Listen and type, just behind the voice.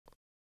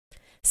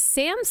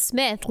Sam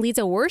Smith leads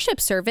a worship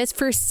service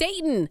for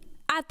Satan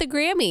at the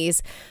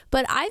Grammys.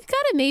 But I've got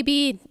a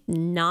maybe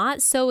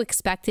not so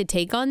expected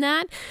take on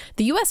that.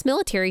 The U.S.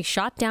 military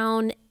shot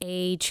down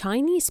a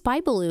Chinese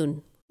spy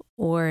balloon.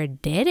 Or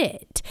did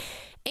it?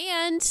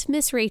 And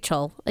Miss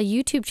Rachel, a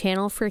YouTube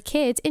channel for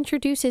kids,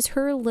 introduces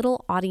her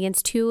little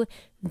audience to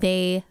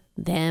they,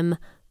 them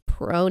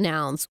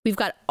pronouns. We've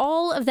got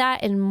all of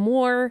that and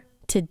more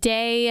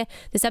today.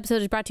 This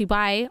episode is brought to you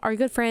by our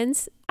good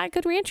friends at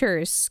Good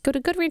Ranchers. Go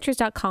to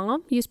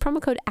goodranchers.com. Use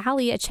promo code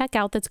Allie at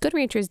checkout. That's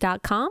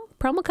goodranchers.com.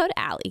 Promo code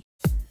Allie.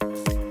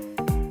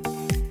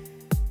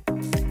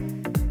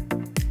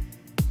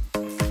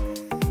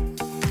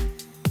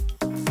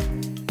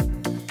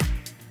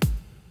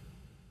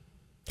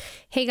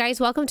 Hey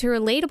guys, welcome to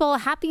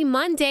Relatable. Happy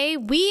Monday.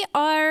 We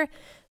are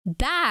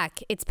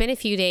back. It's been a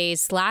few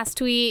days.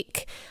 Last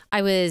week,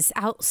 I was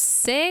out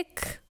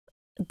sick.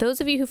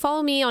 Those of you who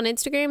follow me on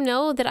Instagram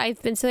know that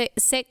I've been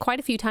sick quite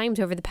a few times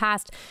over the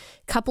past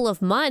couple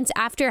of months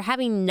after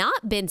having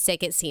not been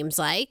sick, it seems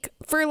like,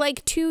 for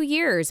like 2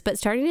 years. But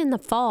starting in the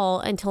fall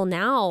until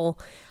now,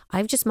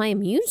 my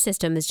immune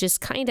system is just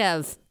kind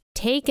of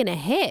taken a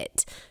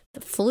hit.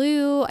 The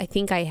flu, I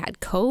think I had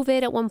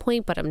COVID at one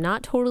point, but I'm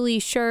not totally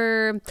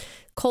sure.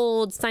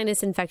 Cold,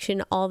 sinus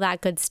infection, all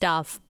that good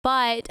stuff.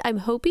 But I'm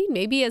hoping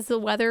maybe as the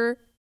weather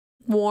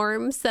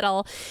warms that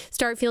I'll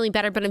start feeling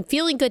better, but I'm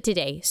feeling good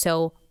today.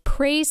 So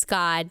praise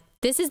God.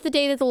 This is the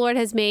day that the Lord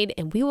has made,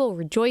 and we will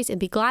rejoice and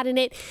be glad in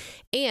it.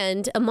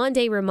 And a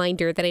Monday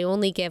reminder that I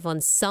only give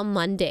on some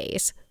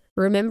Mondays.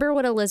 Remember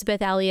what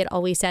Elizabeth Elliot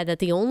always said, that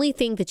the only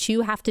thing that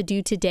you have to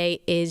do today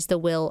is the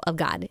will of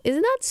God.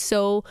 Isn't that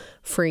so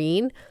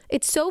freeing?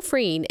 It's so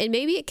freeing. And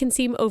maybe it can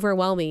seem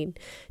overwhelming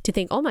to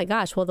think, oh my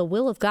gosh, well, the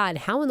will of God,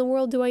 how in the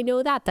world do I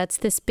know that? That's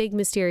this big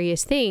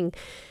mysterious thing.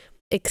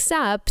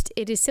 Except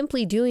it is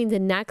simply doing the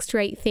next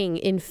right thing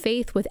in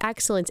faith with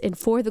excellence and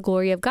for the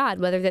glory of God,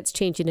 whether that's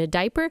changing a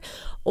diaper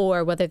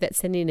or whether that's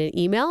sending an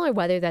email or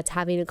whether that's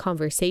having a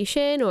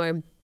conversation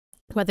or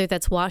whether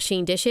that's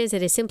washing dishes.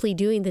 It is simply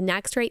doing the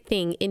next right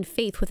thing in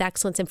faith with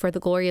excellence and for the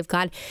glory of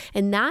God.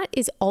 And that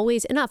is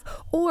always enough.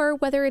 Or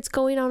whether it's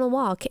going on a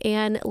walk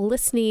and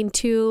listening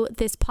to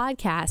this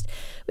podcast.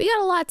 We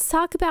got a lot to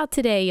talk about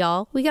today,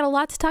 y'all. We got a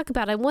lot to talk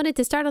about. I wanted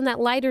to start on that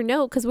lighter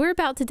note because we're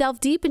about to delve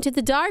deep into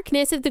the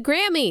darkness of the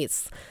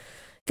Grammys.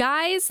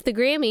 Guys, the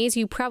Grammys,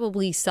 you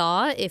probably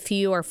saw if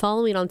you are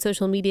following on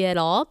social media at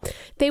all,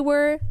 they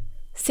were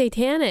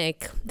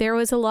satanic. There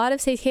was a lot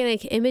of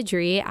satanic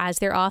imagery, as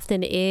there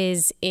often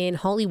is in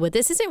Hollywood.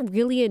 This isn't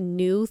really a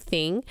new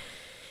thing.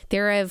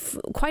 There have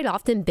quite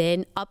often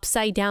been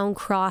upside down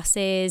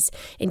crosses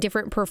in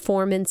different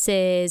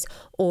performances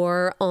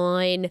or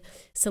on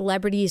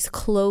celebrities'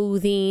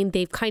 clothing.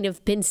 They've kind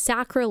of been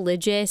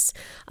sacrilegious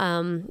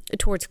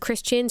towards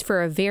Christians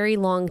for a very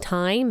long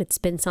time. It's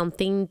been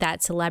something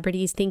that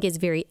celebrities think is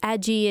very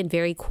edgy and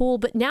very cool,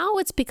 but now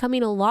it's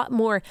becoming a lot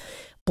more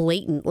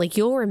blatant. Like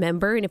you'll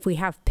remember, and if we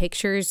have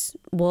pictures,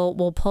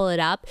 we'll pull it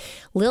up.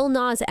 Lil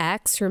Nas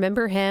X,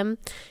 remember him?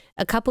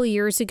 A couple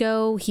years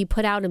ago, he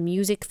put out a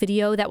music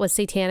video that was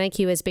satanic.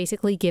 He was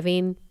basically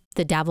giving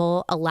the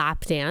devil a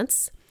lap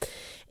dance.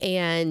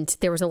 And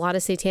there was a lot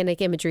of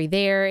satanic imagery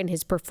there in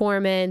his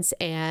performance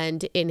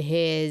and in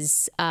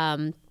his,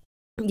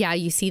 yeah,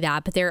 you see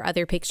that. But there are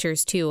other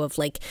pictures too of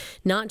like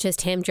not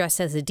just him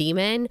dressed as a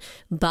demon,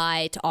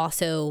 but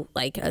also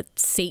like a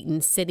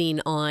Satan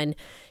sitting on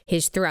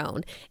his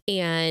throne.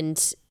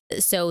 And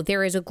so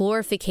there is a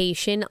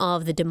glorification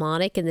of the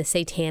demonic and the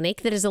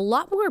satanic that is a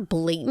lot more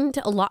blatant,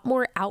 a lot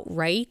more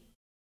outright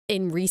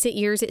in recent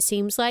years, it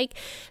seems like,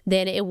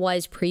 than it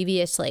was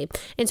previously.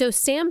 And so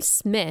Sam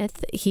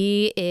Smith,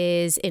 he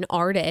is an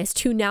artist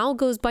who now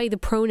goes by the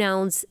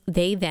pronouns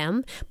they,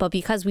 them, but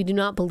because we do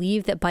not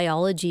believe that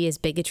biology is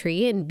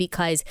bigotry and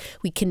because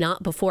we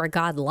cannot before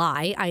God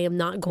lie, I am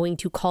not going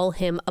to call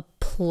him a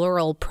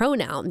plural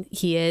pronoun.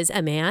 He is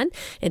a man,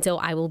 and so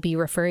I will be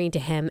referring to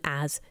him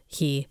as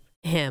he,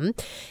 him.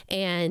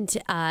 And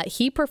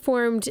he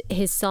performed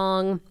his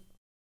song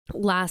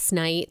last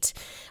night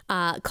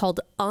called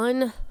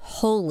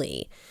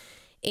Unholy.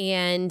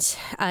 And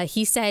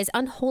he says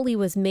Unholy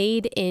was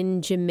made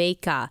in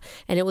Jamaica,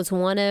 and it was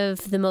one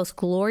of the most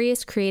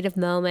glorious creative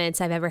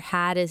moments I've ever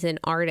had as an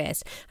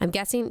artist. I'm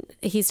guessing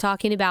he's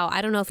talking about,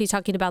 I don't know if he's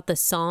talking about the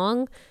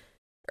song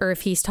or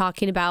if he's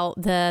talking about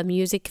the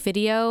music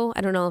video.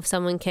 I don't know if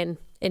someone can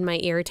in my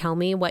ear tell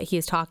me what he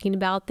is talking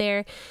about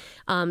there.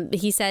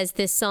 He says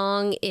this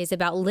song is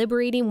about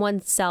liberating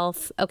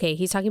oneself. Okay,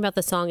 he's talking about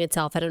the song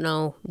itself. I don't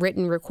know,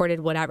 written, recorded,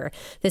 whatever.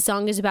 The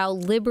song is about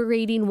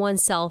liberating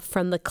oneself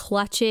from the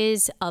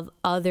clutches of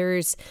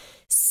others'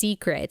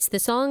 secrets. The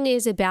song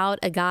is about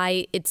a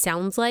guy, it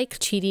sounds like,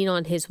 cheating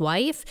on his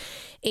wife.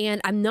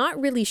 And I'm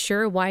not really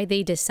sure why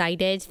they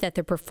decided that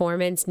the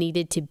performance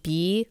needed to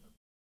be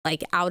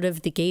like out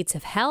of the gates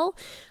of hell.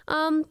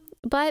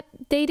 But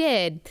they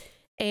did.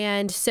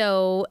 And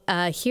so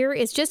here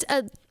is just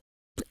a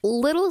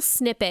little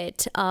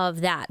snippet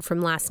of that from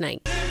last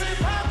night.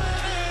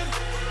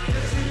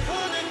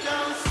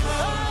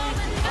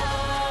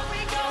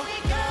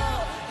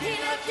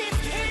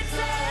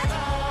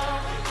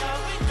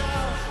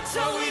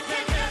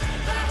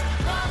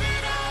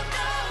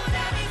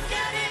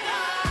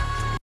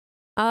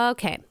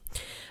 Okay.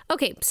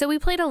 Okay, so we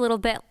played a little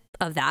bit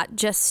of that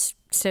just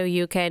so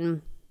you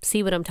can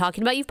see what I'm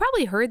talking about. You've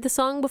probably heard the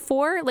song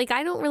before. Like,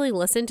 I don't really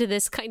listen to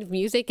this kind of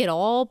music at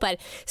all, but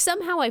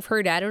somehow I've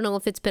heard it. I don't know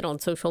if it's been on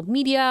social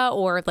media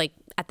or like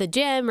at the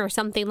gym or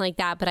something like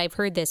that, but I've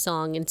heard this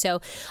song. And so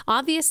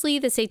obviously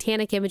the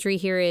satanic imagery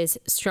here is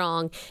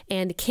strong.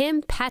 And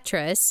Kim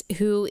Petras,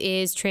 who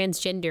is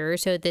transgender,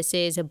 so this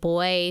is a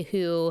boy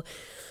who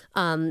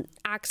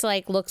acts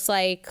like, looks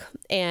like,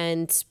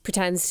 and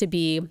pretends to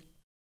be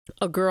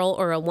a girl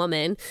or a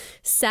woman,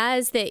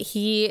 says that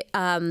he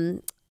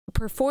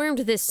performed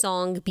this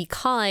song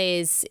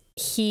because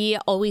he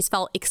always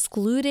felt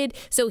excluded.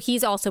 So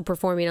he's also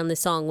performing on the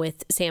song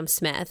with Sam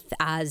Smith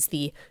as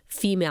the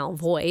female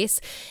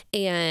voice,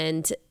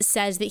 and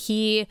says that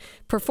he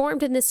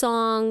performed in this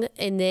song,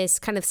 in this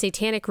kind of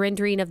satanic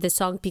rendering of this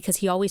song, because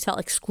he always felt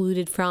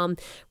excluded from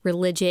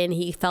religion.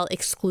 He felt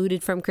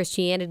excluded from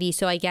Christianity.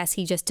 So I guess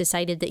he just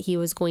decided that he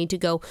was going to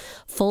go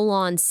full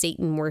on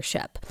Satan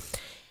worship.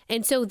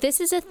 And so this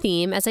is a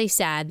theme, as I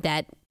said,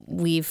 that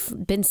we've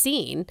been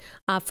seeing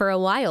for a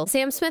while.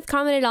 Sam Smith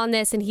commented on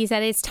this and he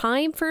said, it's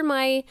time for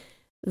my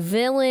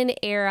villain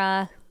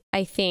era,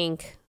 I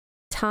think.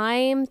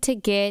 Time to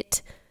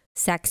get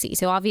sexy.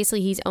 So obviously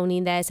he's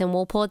owning this, and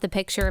we'll pull out the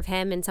picture of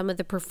him and some of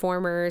the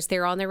performers.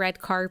 They're on the red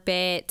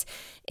carpet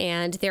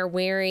and they're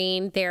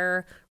wearing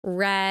their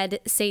red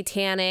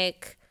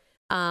satanic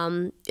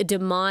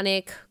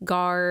demonic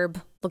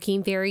garb,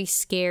 looking very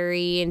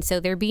scary. And so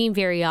they're being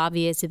very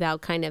obvious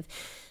about kind of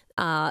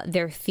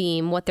their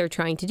theme, what they're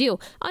trying to do.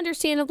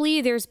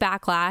 Understandably, there's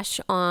backlash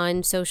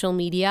on social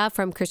media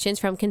from Christians,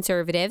 from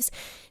conservatives,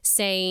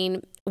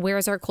 saying,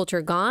 where's our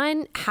culture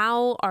gone?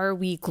 How are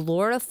we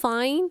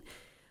glorifying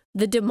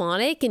the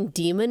demonic and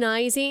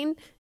demonizing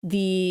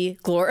the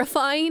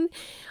glorifying?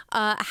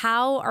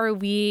 How are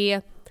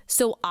we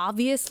so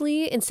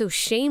obviously and so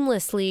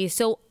shamelessly,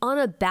 so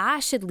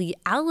unabashedly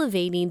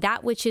elevating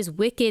that which is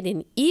wicked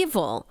and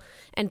evil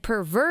and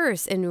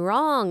perverse and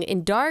wrong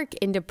and dark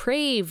and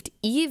depraved,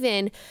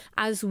 even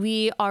as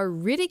we are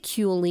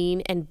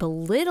ridiculing and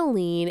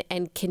belittling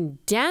and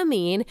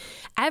condemning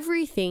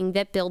everything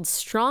that builds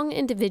strong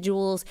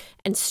individuals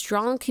and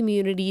strong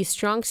communities,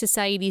 strong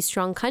societies,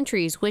 strong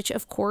countries, which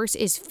of course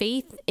is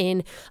faith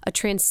in a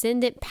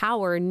transcendent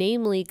power,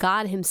 namely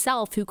God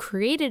himself, who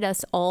created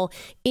us all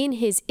in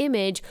his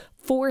image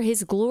for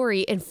his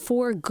glory and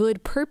for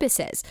good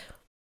purposes.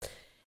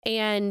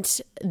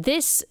 And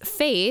this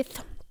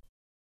faith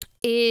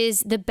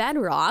is the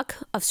bedrock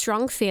of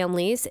strong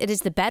families. It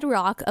is the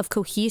bedrock of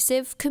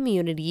cohesive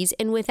communities.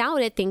 And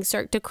without it, things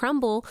start to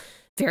crumble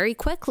very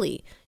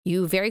quickly.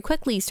 You very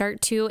quickly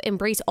start to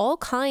embrace all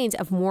kinds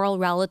of moral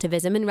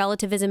relativism and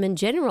relativism in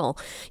general.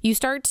 You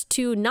start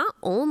to not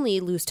only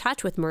lose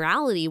touch with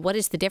morality, what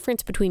is the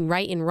difference between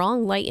right and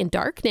wrong, light and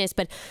darkness,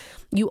 but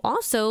you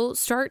also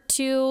start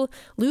to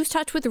lose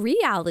touch with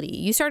reality.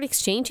 You start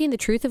exchanging the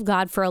truth of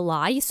God for a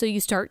lie. So you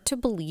start to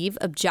believe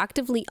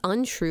objectively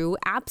untrue,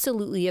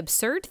 absolutely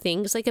absurd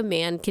things like a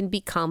man can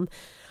become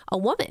a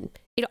woman.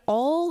 It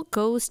all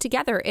goes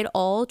together. It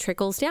all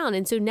trickles down.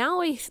 And so now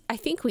I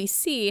think we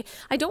see,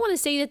 I don't want to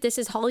say that this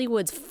is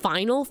Hollywood's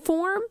final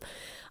form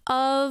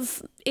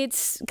of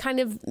its kind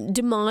of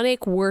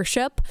demonic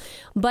worship,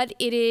 but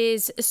it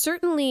is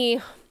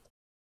certainly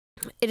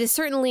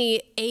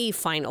a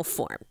final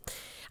form.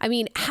 I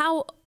mean,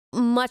 how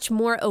much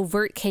more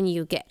overt can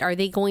you get? Are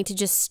they going to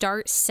just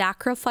start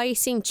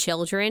sacrificing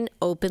children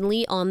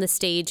openly on the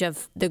stage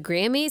of the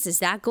Grammys? Is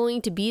that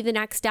going to be the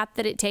next step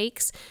that it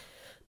takes?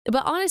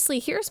 But honestly,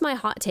 here's my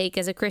hot take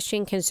as a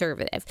Christian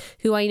conservative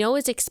who I know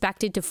is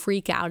expected to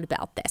freak out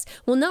about this.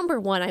 Well, number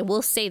one, I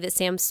will say that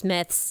Sam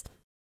Smith's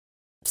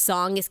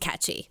song is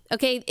catchy.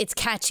 Okay, it's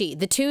catchy.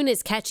 The tune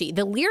is catchy.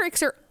 The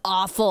lyrics are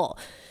awful.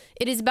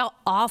 It is about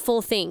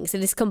awful things.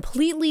 It is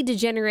completely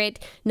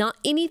degenerate, not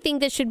anything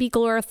that should be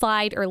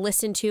glorified or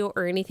listened to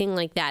or anything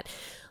like that.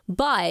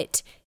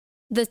 But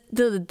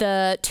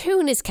the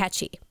tune is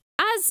catchy.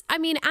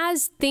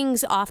 As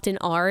things often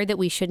are that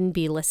we shouldn't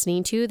be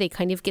listening to, they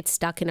kind of get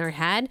stuck in our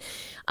head.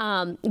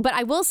 But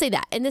I will say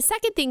that. And the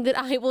second thing that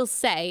I will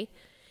say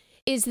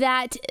is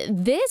that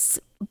this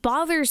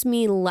bothers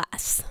me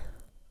less.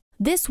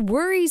 This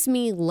worries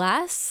me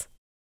less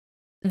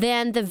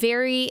than the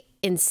very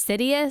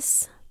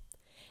insidious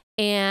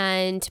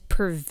and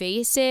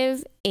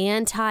pervasive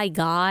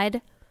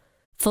anti-God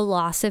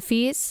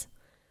philosophies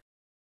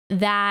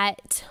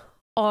that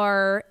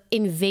are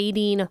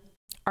invading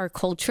our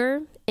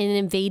culture and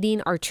invading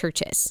our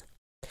churches.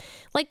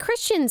 Like,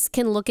 Christians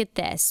can look at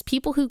this.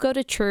 People who go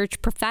to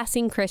church,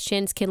 professing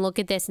Christians, can look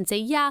at this and say,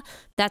 yeah,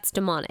 that's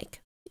demonic.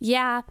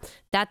 Yeah,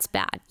 that's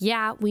bad.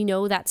 Yeah, we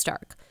know that's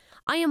dark.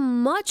 I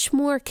am much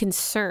more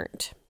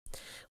concerned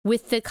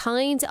with the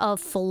kinds of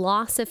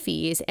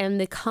philosophies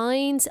and the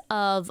kinds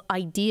of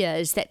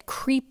ideas that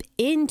creep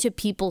into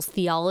people's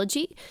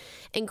theology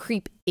and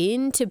creep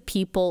into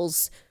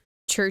people's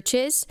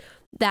churches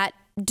that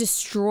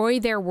destroy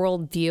their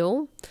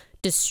worldview,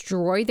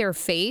 destroy their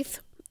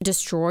faith,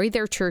 destroy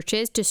their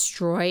churches,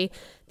 destroy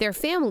their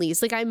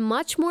families. Like, I'm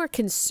much more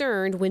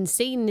concerned when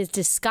Satan is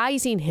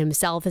disguising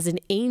himself as an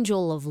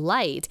angel of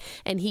light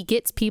and he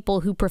gets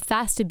people who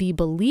profess to be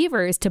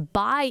believers to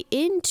buy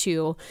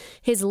into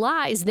his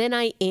lies than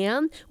I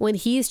am when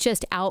he's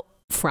just out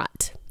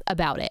front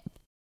about it.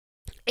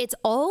 It's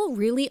all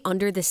really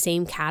under the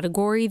same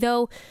category,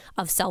 though,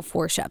 of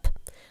self-worship.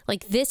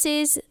 Like, this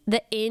is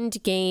the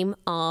end game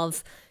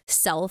of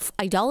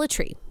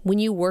self-idolatry. When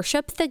you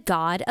worship the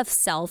god of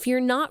self, you're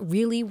not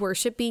really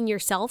worshiping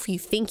yourself. You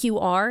think you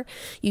are.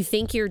 You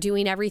think you're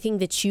doing everything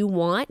that you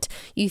want.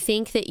 You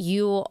think that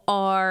you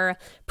are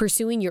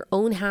pursuing your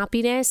own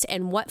happiness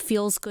and what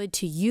feels good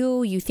to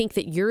you. You think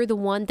that you're the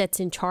one that's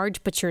in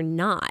charge, but you're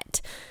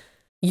not.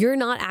 You're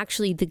not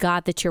actually the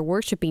God that you're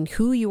worshiping.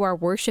 Who you are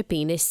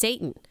worshiping is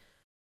Satan.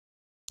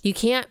 You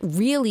can't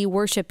really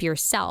worship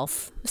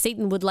yourself.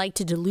 Satan would like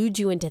to delude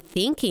you into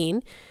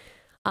thinking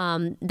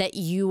that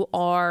you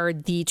are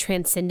the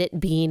transcendent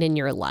being in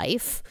your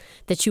life,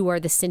 that you are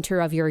the center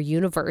of your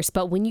universe.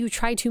 But when you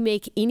try to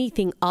make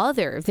anything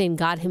other than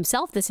God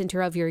himself the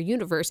center of your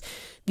universe,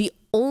 the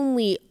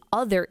only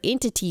other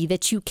entity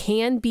that you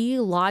can be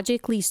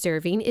logically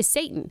serving is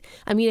Satan.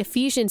 I mean,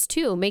 Ephesians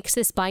 2 makes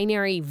this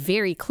binary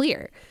very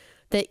clear,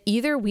 that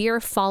either we are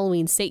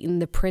following Satan,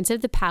 the prince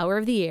of the power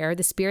of the air,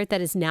 the spirit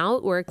that is now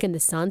at work in the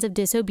sons of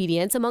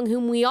disobedience, among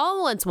whom we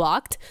all once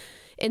walked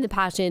in the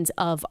passions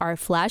of our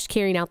flesh,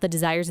 carrying out the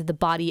desires of the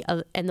body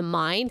and the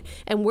mind,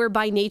 and we're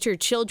by nature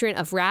children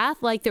of wrath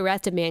like the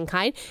rest of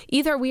mankind.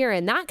 Either we are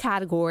in that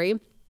category,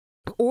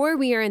 or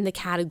we are in the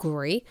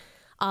category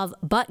of,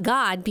 but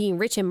God, being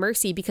rich in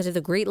mercy because of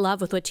the great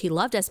love with which he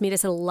loved us, made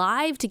us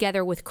alive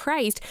together with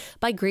Christ.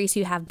 By grace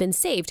you have been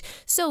saved.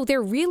 So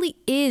there really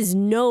is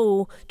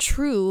no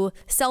true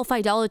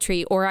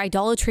self-idolatry or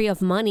idolatry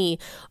of money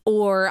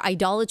or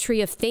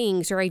idolatry of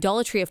things or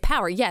idolatry of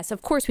power. Yes,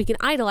 of course we can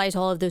idolize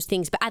all of those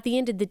things, but at the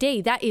end of the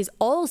day, that is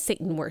all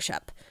Satan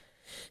worship.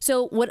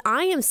 So what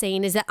I am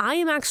saying is that I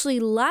am actually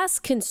less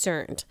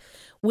concerned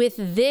with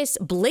this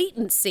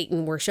blatant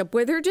Satan worship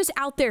where they're just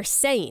out there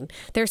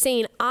they're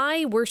saying,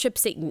 I worship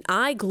Satan.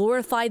 I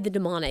glorify the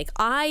demonic.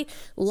 I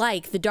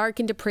like the dark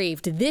and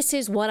depraved. This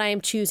is what I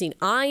am choosing.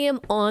 I am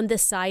on the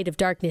side of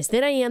darkness.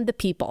 Then I am the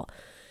people.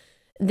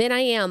 Then I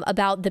am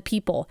about the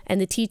people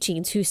and the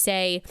teachings who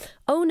say,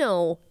 oh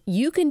no,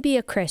 you can be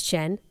a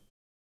Christian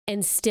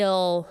and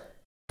still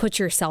put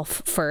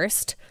yourself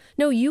first.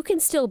 No, you can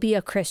still be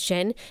a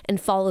Christian and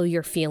follow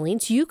your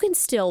feelings. You can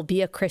still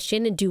be a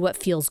Christian and do what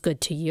feels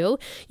good to you.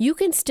 You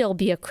can still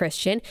be a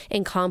Christian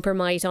and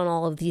compromise on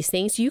all of these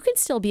things. You can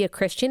still be a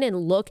Christian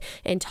and look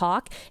and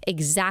talk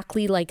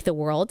exactly like the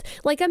world.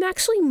 Like, I'm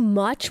actually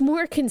much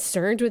more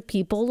concerned with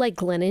people like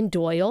Glennon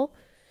Doyle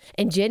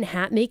and Jen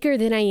Hatmaker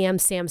than I am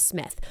Sam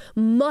Smith.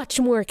 Much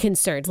more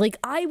concerned. Like,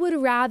 I would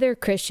rather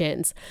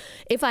Christians,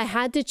 if I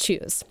had to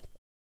choose,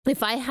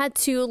 if I had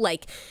to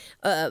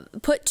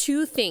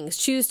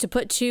choose to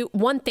put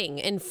one thing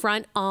in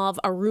front of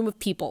a room of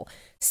people,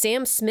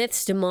 Sam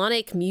Smith's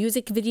demonic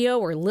music video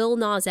or Lil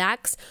Nas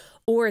X,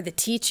 or the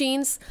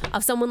teachings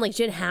of someone like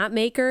Jen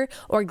Hatmaker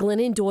or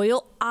Glennon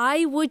Doyle,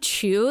 I would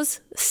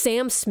choose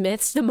Sam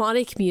Smith's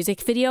demonic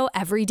music video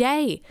every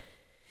day.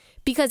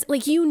 Because,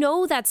 like,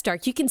 that's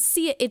dark. You can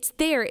see it. It's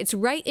there. It's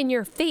right in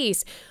your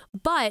face.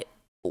 But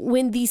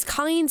when these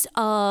kinds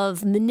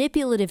of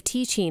manipulative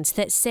teachings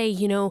that say,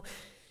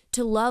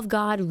 to love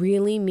God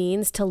really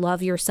means to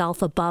love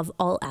yourself above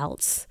all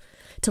else.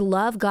 To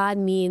love God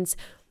means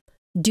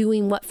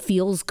doing what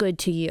feels good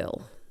to you.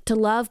 To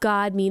love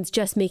God means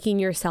just making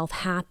yourself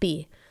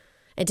happy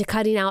and to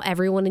cutting out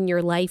everyone in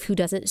your life who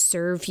doesn't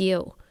serve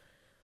you.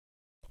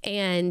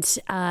 And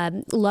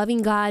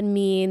loving God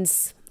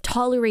means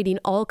tolerating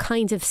all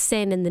kinds of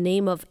sin in the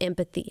name of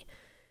empathy.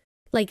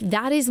 Like,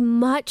 that is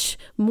much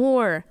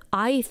more,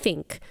 I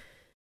think,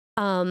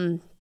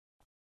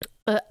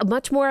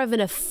 much more of an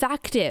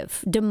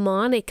effective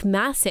demonic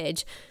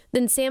message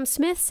than Sam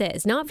Smith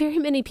says. Not very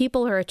many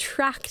people are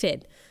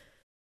attracted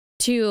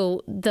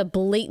to the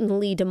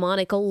blatantly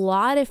demonic. A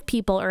lot of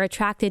people are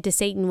attracted to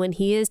Satan when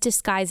he is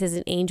disguised as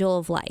an angel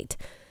of light,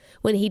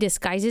 when he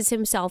disguises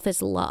himself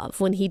as love,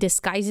 when he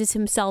disguises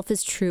himself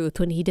as truth,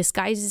 when he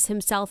disguises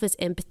himself as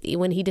empathy,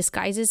 when he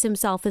disguises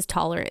himself as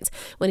tolerance,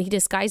 when he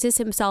disguises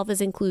himself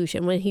as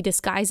inclusion, when he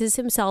disguises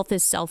himself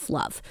as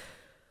self-love.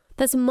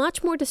 That's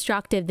much more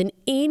destructive than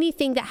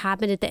anything that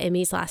happened at the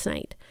Emmys last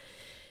night.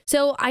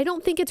 So I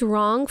don't think it's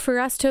wrong for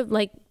us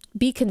to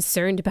be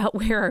concerned about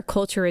where our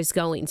culture is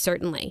going,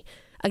 certainly.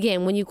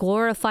 Again, when you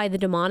glorify the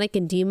demonic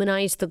and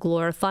demonize the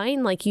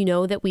glorifying,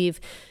 that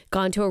we've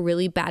gone to a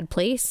really bad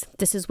place.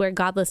 This is where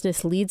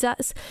godlessness leads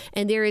us.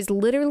 And there is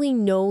literally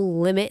no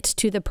limit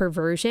to the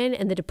perversion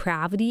and the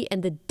depravity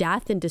and the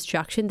death and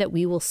destruction that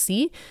we will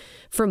see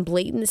from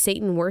blatant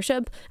Satan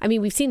worship. I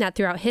mean, we've seen that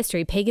throughout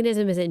history.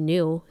 Paganism isn't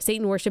new.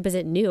 Satan worship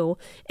isn't new.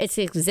 It's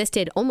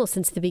existed almost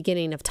since the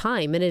beginning of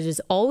time. And it has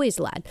always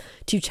led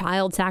to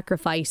child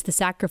sacrifice, the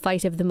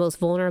sacrifice of the most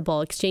vulnerable,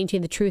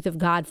 exchanging the truth of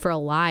God for a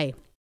lie.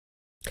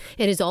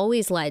 It has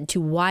always led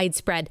to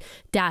widespread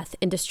death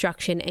and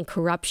destruction and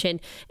corruption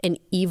and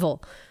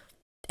evil.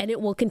 And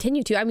it will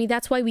continue to. I mean,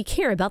 that's why we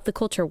care about the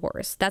culture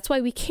wars. That's why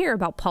we care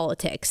about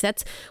politics.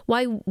 That's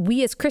why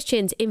we as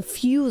Christians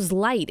infuse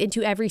light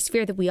into every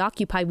sphere that we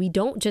occupy. We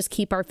don't just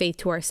keep our faith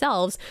to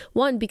ourselves.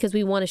 One, because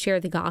we want to share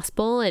the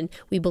gospel and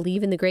we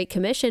believe in the Great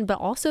Commission, but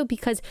also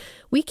because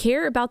we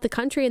care about the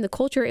country and the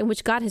culture in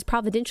which God has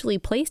providentially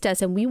placed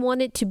us. And we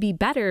want it to be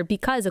better,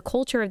 because a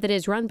culture that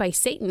is run by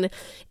Satan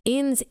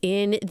ends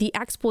in the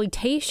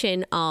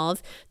exploitation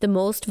of the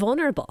most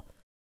vulnerable.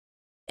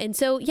 And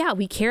so, yeah,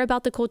 we care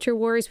about the culture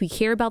wars. We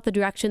care about the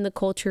direction the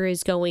culture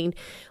is going.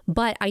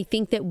 But I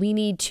think that we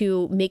need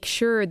to make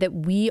sure that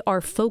we are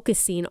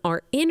focusing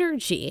our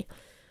energy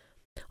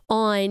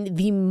on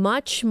the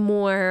much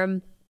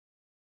more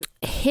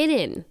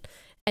hidden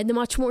and the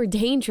much more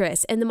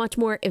dangerous and the much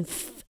more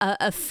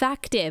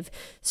effective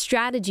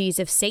strategies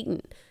of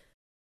Satan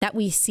that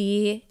we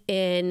see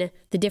in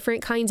the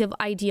different kinds of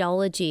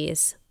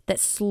ideologies that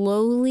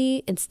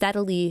slowly and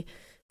steadily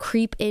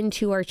creep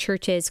into our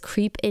churches,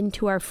 creep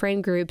into our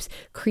friend groups,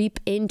 creep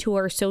into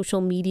our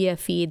social media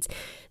feeds,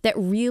 that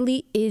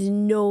really is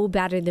no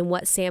better than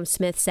what Sam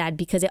Smith said,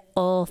 because it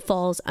all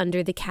falls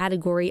under the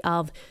category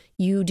of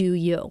you do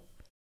you.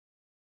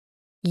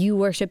 You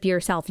worship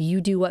yourself. You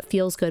do what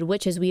feels good,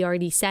 which, as we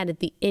already said, at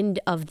the end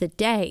of the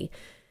day,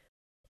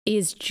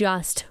 is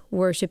just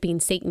worshiping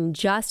Satan.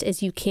 Just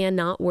as you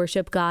cannot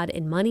worship God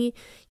in money,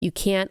 you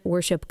can't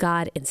worship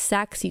God in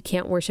sex, you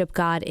can't worship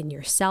God in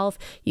yourself,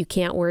 you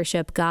can't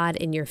worship God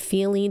in your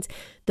feelings.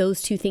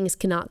 Those two things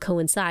cannot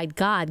coincide.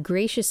 God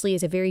graciously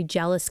is a very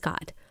jealous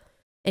God,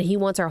 and he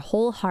wants our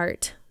whole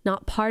heart,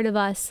 not part of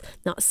us,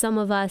 not some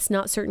of us,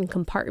 not certain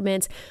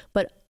compartments,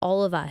 but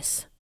all of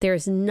us.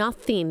 There's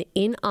nothing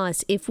in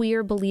us, if we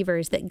are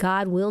believers, that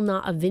God will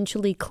not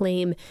eventually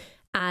claim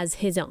as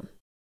his own.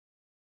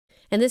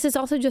 And this is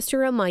also just a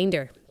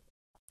reminder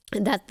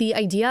that the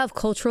idea of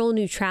cultural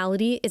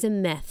neutrality is a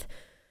myth.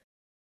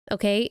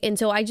 Okay. And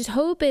so I just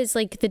hope as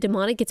like the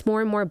demonic gets more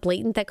and more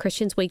blatant, that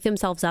Christians wake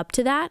themselves up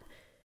to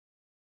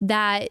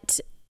that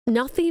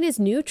nothing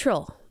is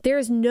neutral. There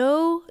is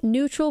no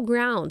neutral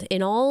ground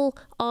in all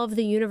of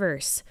the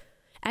universe.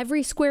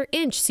 Every square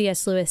inch,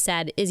 C.S. Lewis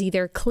said, is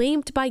either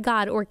claimed by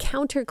God or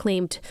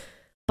counterclaimed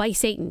by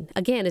Satan.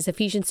 Again, as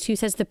Ephesians 2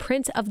 says, the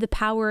prince of the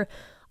power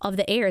of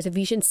the air. As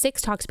Ephesians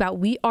 6 talks about,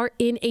 we are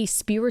in a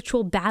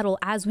spiritual battle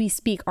as we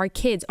speak. Our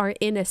kids are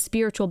in a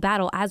spiritual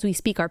battle as we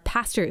speak. Our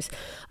pastors,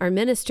 our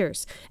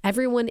ministers,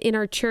 everyone in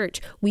our church,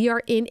 we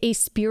are in a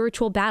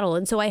spiritual battle.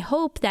 And so I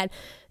hope that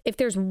if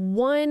there's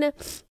one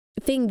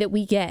thing that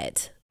we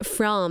get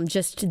from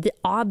just the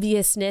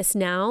obviousness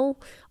now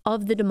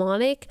of the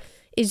demonic,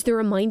 is the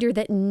reminder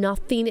that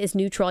nothing is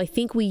neutral. I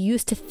think we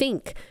used to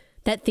think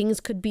that things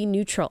could be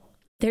neutral.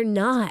 They're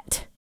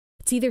not.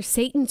 It's either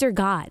Satan's or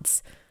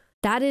God's.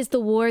 That is the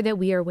war that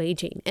we are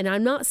waging. And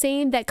I'm not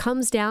saying that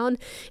comes down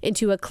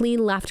into a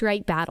clean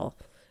left-right battle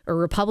or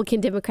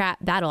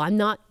Republican-Democrat battle. I'm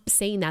not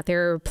saying that.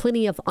 There are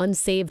plenty of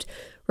unsaved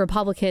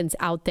Republicans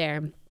out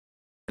there.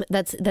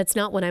 That's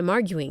not what I'm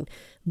arguing.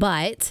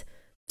 But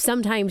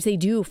sometimes they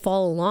do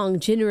fall along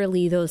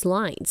generally those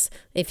lines.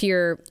 If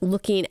you're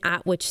looking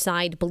at which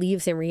side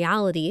believes in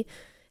reality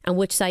and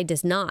which side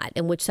does not,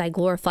 and which side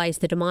glorifies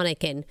the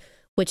demonic and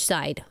which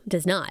side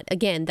does not.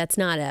 Again, that's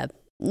not a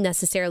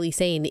necessarily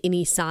saying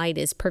any side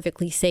is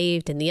perfectly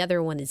saved and the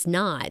other one is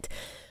not.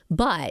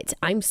 But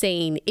I'm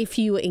saying if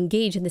you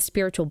engage in the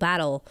spiritual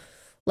battle,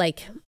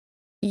 like,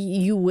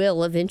 you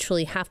will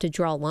eventually have to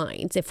draw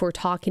lines if we're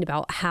talking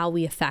about how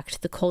we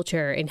affect the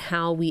culture and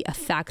how we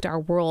affect our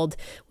world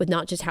with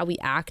not just how we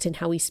act and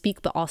how we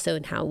speak, but also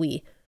in how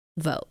we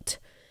vote.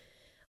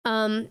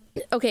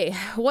 Okay,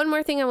 one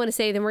more thing I want to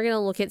say, then we're going to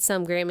look at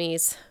some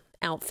Grammys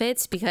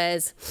outfits,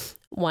 because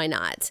why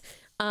not?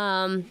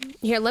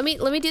 Here, let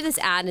me do this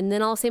ad and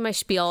then I'll say my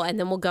spiel and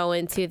then we'll go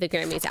into the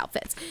Grammys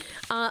outfits.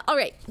 All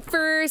right,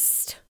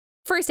 first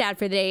ad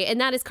for the day, and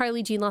that is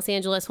Carly Jean Los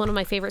Angeles, one of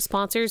my favorite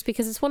sponsors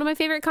because it's one of my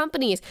favorite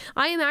companies.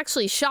 I am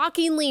actually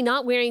shockingly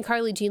not wearing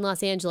Carly Jean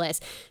Los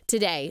Angeles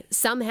today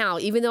somehow,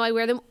 even though I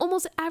wear them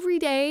almost every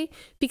day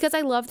because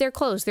I love their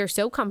clothes. They're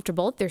so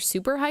comfortable. They're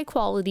super high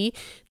quality.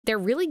 They're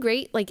really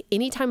great, like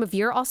any time of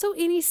year, also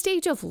any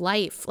stage of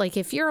life. Like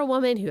if you're a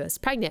woman who is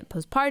pregnant,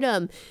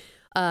 postpartum,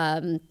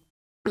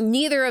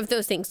 neither of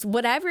those things,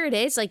 whatever it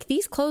is, like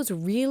these clothes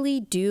really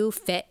do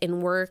fit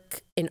and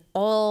work in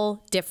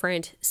all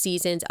different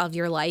seasons of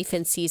your life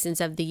and seasons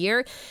of the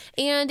year.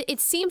 And it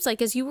seems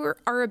like, as you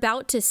are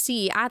about to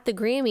see at the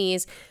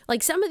Grammys,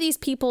 like some of these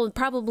people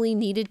probably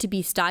needed to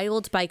be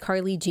styled by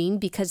Carly Jean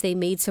because they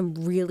made some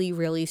really,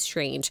 really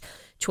strange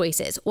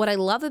choices. What I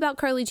love about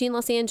Carly Jean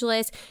Los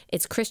Angeles,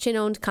 it's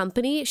Christian-owned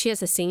company. She has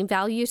the same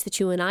values that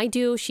you and I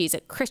do. She's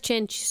a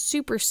Christian. She's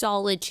super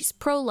solid. She's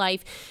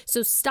pro-life.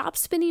 So stop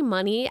spending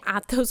money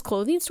at those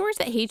clothing stores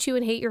that hate you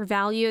and hate your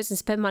values and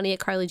spend money at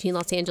Carly Jean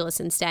Los Angeles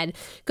instead.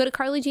 Go to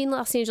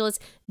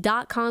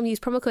carlyjeanlosangeles.com. Use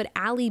promo code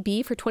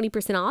AllieB for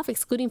 20% off,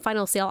 excluding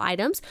final sale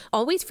items.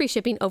 Always free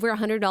shipping over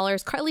 $100.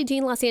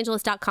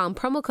 carlyjeanlosangeles.com.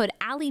 Promo code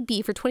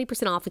AllieB for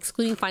 20% off,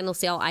 excluding final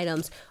sale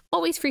items.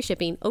 Always free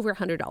shipping over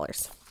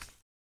 $100.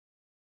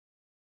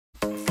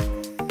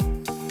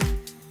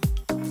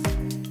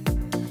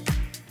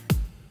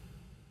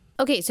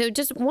 Okay, so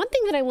just one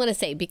thing that I want to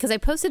say, because I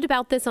posted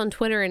about this on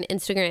Twitter and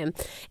Instagram.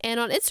 And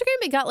on Instagram,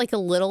 it got like a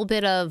little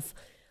bit of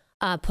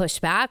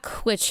pushback,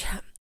 which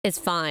is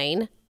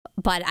fine.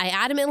 But I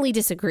adamantly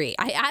disagree.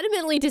 I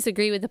adamantly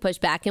disagree with the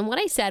pushback. And what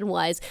I said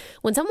was,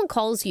 when someone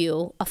calls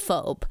you a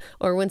phobe,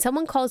 or when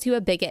someone calls you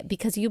a bigot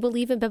because you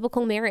believe in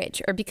biblical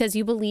marriage, or because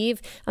you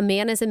believe a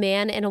man is a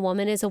man and a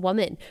woman is a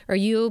woman, or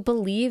you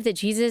believe that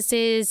Jesus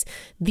is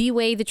the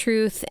way, the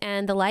truth,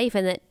 and the life,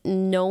 and that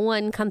no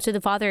one comes to the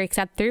Father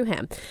except through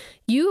him,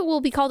 you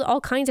will be called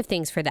all kinds of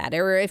things for that.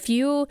 Or if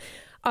you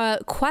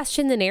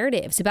question the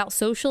narratives about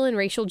social and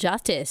racial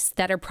justice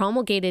that are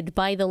promulgated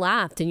by the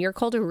left, and you're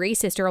called a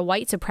racist or a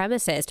white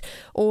supremacist,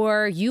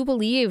 or you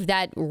believe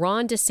that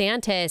Ron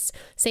DeSantis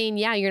saying,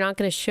 yeah, you're not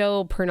going to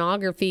show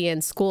pornography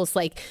in schools,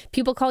 like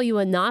people call you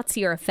a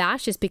Nazi or a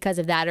fascist because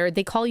of that, or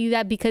they call you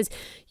that because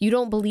you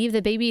don't believe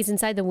that babies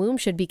inside the womb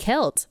should be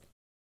killed.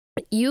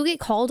 You get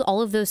called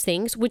all of those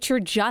things, which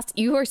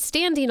you are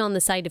standing on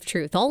the side of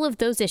truth. All of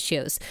those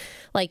issues,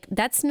 like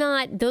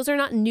those are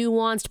not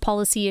nuanced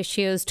policy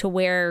issues to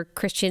where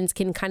Christians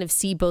can kind of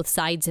see both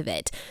sides of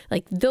it.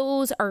 Like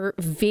those are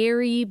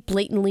very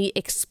blatantly,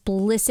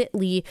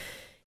 explicitly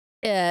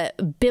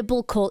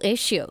biblical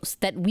issues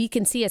that we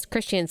can see as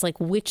Christians, like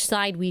which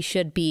side we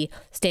should be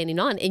standing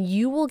on. And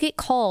you will get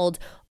called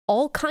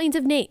all kinds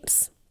of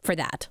names for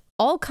that,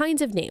 all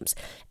kinds of names.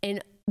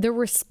 And the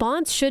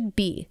response should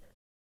be,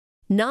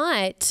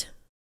 not,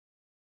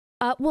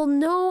 well,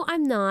 no,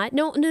 I'm not.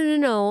 No,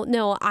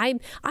 I'm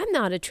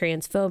not a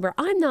transphobe, or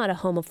I'm not a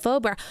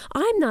homophobe, or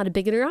I'm not a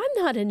bigot, or I'm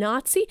not a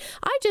Nazi.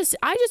 I just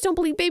don't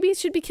believe babies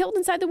should be killed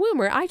inside the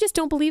womb, or I just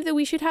don't believe that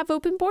we should have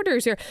open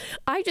borders, or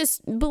I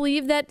just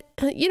believe that,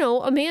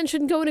 a man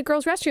shouldn't go into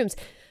girls' restrooms.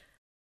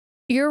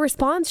 Your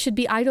response should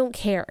be, I don't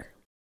care.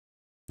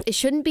 It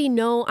shouldn't be,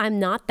 no, I'm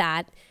not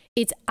that.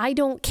 It's, I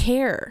don't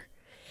care.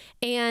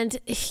 And,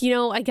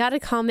 I got a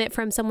comment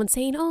from someone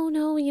saying, oh,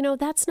 no,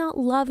 that's not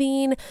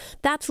loving.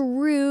 That's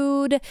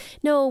rude.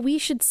 No, we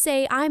should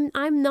say, I'm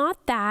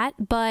not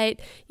that,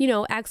 but,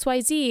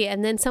 XYZ.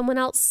 And then someone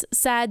else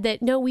said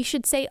that, no, we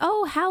should say,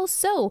 oh, how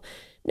so?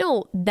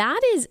 No,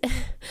 that is,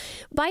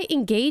 by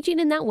engaging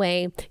in that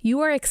way,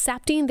 you are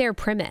accepting their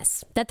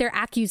premise, that their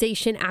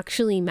accusation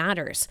actually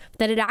matters,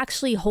 that it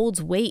actually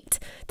holds weight,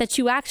 that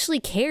you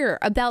actually care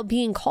about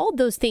being called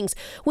those things,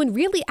 when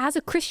really, as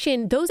a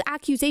Christian, those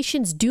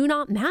accusations do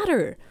not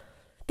matter.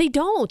 They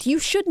don't. You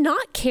should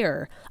not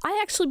care. I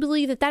actually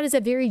believe that that is a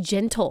very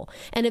gentle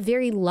and a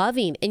very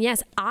loving, and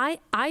yes, I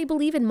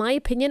believe, in my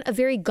opinion, a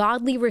very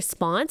godly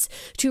response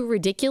to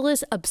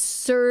ridiculous,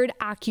 absurd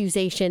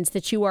accusations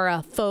that you are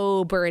a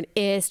phobe or an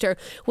ist or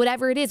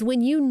whatever it is,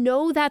 when you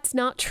know that's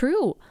not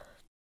true.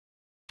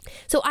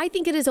 So I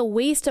think it is a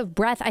waste of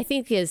breath. I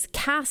think it is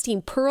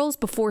casting pearls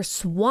before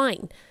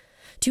swine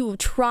to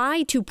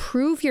try to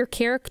prove your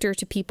character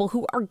to people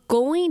who are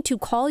going to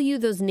call you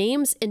those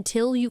names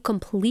until you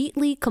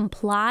completely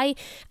comply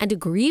and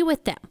agree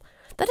with them.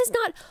 That is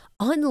not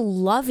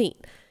unloving.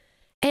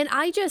 And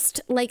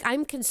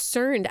I'm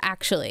concerned,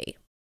 actually.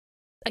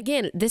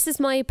 Again, this is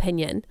my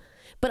opinion,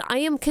 but I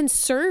am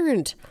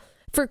concerned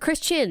for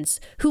Christians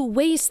who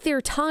waste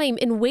their time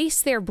and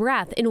waste their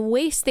breath and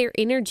waste their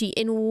energy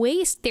and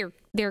waste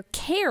their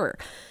care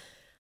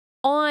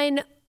on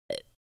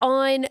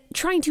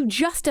trying to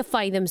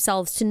justify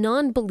themselves to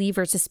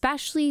non-believers,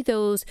 especially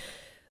those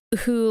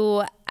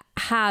who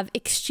have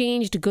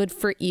exchanged good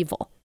for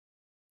evil.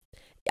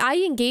 I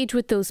engage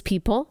with those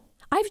people.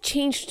 I've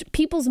changed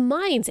people's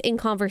minds in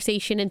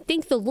conversation, and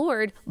thank the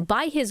Lord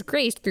by his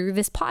grace through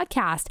this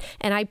podcast.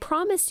 And I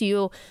promise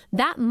you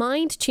that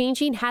mind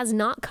changing has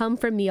not come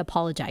from me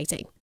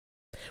apologizing,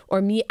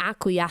 or me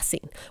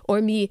acquiescing,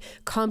 or me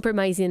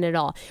compromising at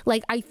all.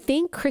 Like, I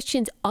think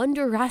Christians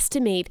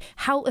underestimate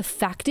how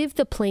effective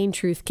the plain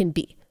truth can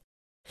be.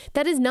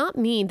 That does not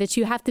mean that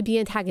you have to be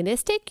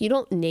antagonistic. You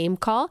don't name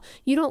call.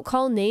 You don't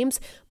call names.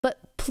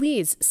 But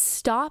please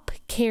stop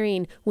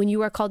caring when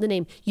you are called a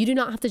name. You do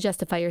not have to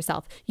justify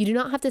yourself. You do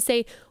not have to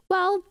say,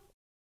 well,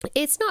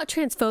 it's not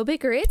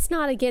transphobic or it's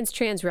not against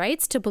trans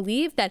rights to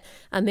believe that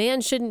a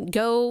man shouldn't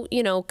go,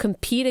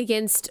 compete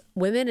against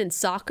women in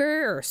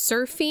soccer or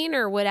surfing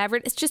or whatever.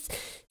 It's just,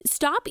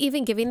 stop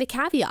even giving the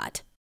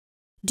caveat.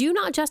 Do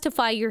not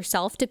justify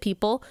yourself to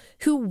people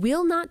who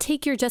will not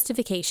take your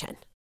justification.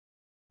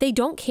 They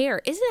don't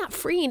care. Isn't that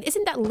freeing?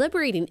 Isn't that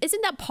liberating?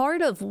 Isn't that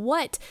part of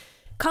what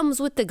comes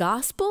with the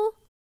gospel?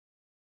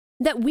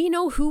 That we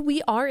know who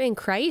we are in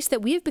Christ,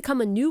 that we have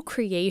become a new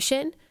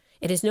creation.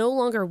 It is no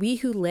longer we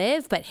who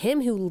live, but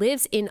him who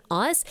lives in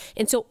us.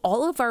 And so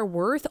all of our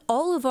worth,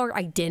 all of our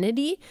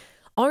identity,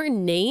 Our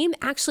name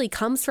actually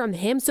comes from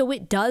him. So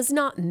it does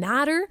not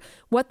matter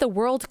what the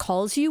world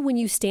calls you when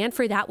you stand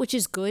for that which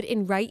is good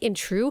and right and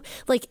true.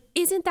 Like,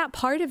 isn't that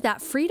part of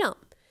that freedom?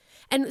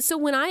 And so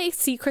when I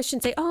see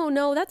Christians say, oh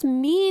no, that's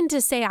mean to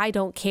say I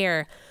don't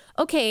care.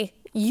 Okay,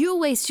 you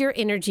waste your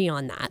energy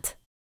on that.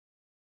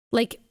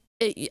 Like,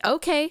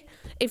 okay,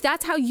 if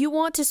that's how you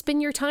want to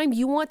spend your time,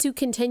 you want to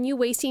continue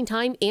wasting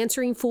time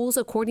answering fools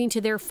according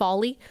to their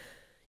folly.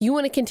 You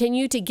want to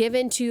continue to give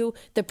into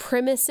the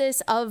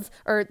premises of,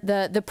 or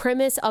the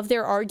premise of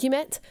their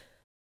argument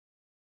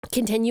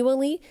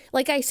continually.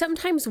 Like, I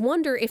sometimes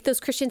wonder if those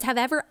Christians have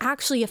ever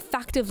actually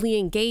effectively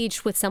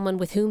engaged with someone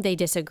with whom they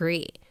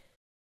disagree.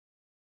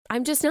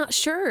 I'm just not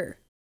sure.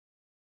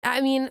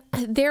 I mean,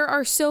 there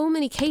are so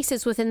many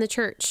cases within the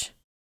church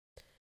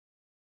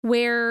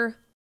where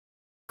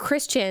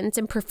Christians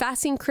and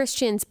professing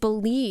Christians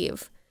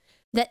believe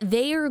that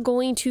they are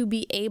going to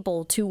be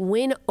able to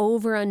win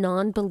over a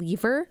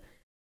non-believer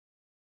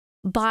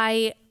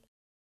by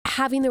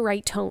having the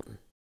right tone,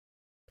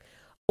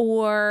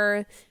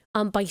 or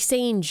by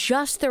saying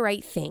just the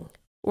right thing,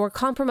 or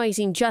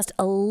compromising just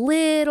a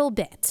little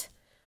bit.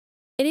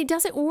 And it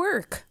doesn't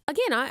work.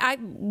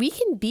 Again, we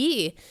can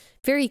be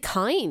very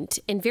kind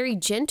and very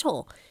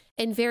gentle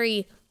and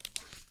very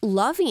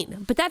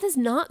loving, but that does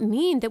not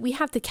mean that we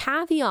have to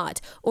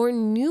caveat or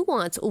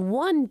nuance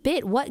one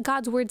bit what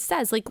God's word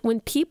says. Like,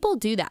 when people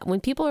do that, when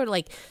people are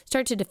like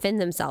start to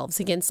defend themselves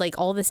against like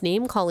all this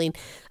name calling,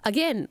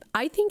 again,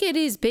 I think it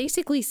is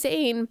basically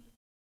saying,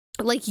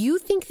 like, you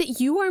think that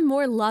you are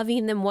more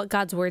loving than what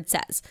God's word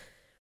says,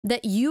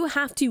 that you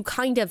have to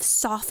kind of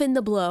soften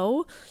the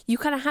blow. You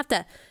kind of have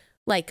to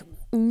like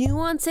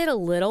nuance it a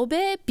little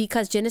bit,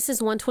 because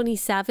Genesis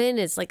 1:27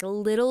 is like a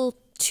little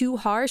too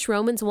harsh.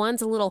 Romans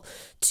 1's a little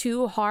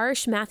too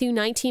harsh. Matthew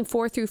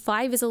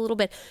 19:4-5 is a little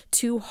bit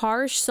too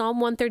harsh.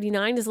 Psalm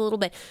 139 is a little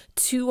bit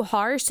too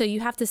harsh. So you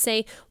have to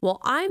say, well,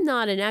 I'm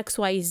not an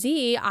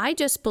XYZ. I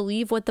just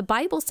believe what the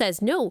Bible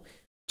says. No,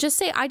 just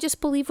say, I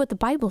just believe what the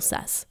Bible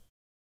says.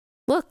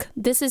 Look,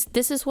 this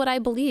is what I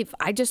believe.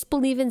 I just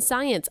believe in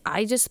science.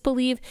 I just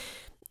believe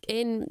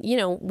in,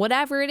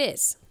 whatever it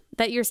is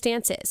that your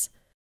stance is.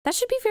 That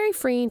should be very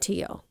freeing to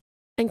you.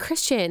 And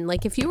Christian,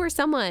 like, if you were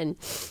someone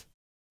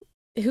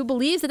who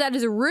believes that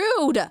is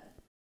rude,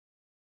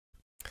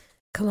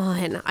 come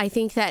on. I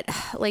think that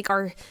like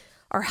our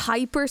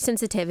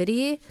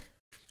hypersensitivity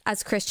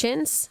as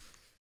Christians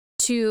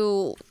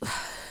to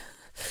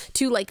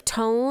like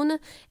tone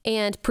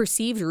and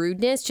perceived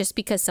rudeness just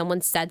because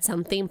someone said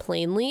something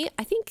plainly,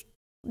 I think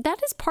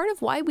that is part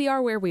of why we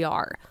are where we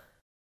are.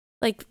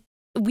 Like,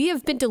 we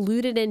have been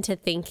deluded into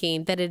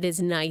thinking that it is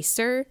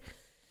nicer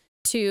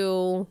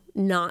to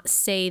not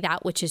say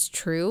that which is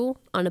true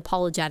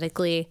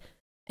unapologetically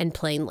and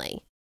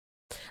plainly.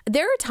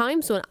 There are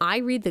times when I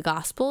read the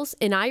Gospels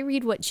and I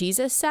read what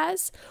Jesus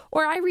says,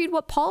 or I read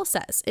what Paul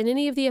says in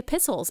any of the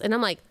epistles, and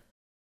I'm like,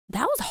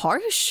 that was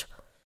harsh.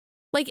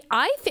 Like,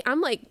 I'm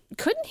like,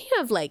 couldn't he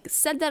have like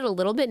said that a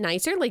little bit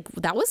nicer? Like,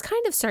 that was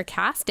kind of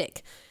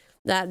sarcastic.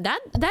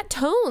 That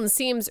tone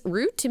seems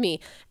rude to me.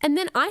 And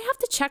then I have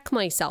to check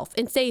myself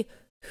and say,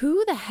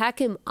 who the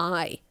heck am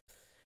I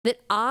that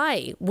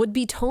I would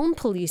be tone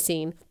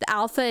policing the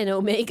Alpha and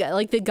Omega,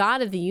 like the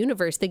God of the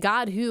universe, the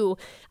God who,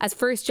 as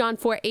 1 John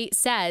 4:8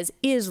 says,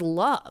 is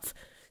love.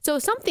 So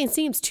if something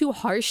seems too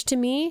harsh to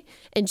me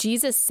and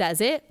Jesus says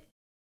it,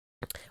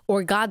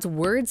 or God's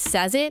word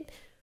says it,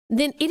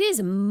 then it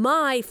is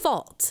my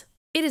fault.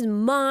 It is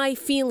my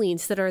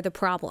feelings that are the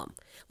problem.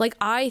 Like,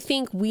 I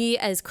think we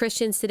as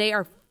Christians today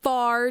are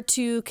far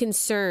too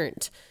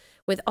concerned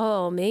with,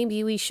 oh,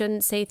 maybe we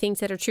shouldn't say things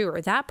that are true,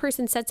 or that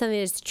person said something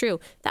that's true.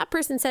 That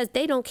person says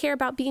they don't care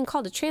about being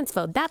called a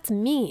transphobe. That's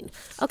mean.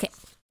 Okay,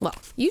 well,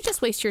 you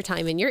just waste your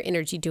time and your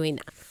energy doing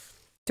that.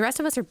 The rest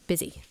of us are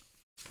busy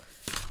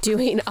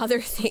doing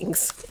other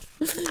things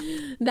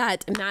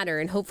that matter,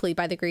 and hopefully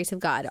by the grace of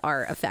God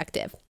are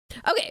effective.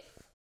 Okay,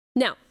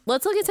 now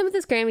let's look at some of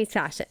this Grammys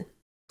fashion.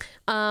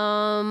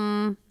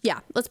 Yeah,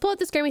 let's pull out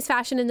this Grammys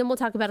fashion, and then we'll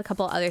talk about a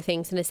couple other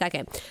things in a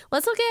second.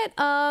 Let's look at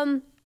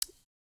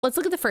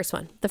the first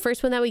one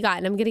that we got,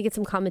 and I'm going to get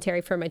some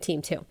commentary from my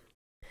team too.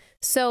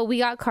 So we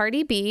got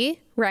Cardi B,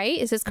 right?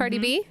 Is this Cardi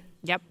B?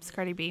 Yep, it's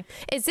Cardi B.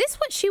 Is this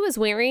what she was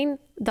wearing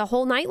the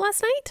whole night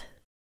last night?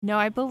 No,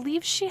 I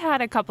believe she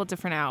had a couple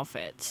different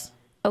outfits.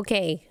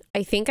 Okay,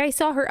 I think I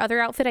saw her other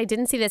outfit. I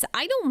didn't see this.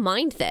 I don't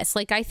mind this.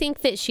 Like, I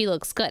think that she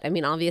looks good. I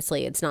mean,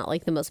 obviously, it's not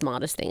like the most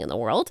modest thing in the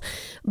world,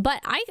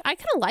 but I kind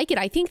of like it.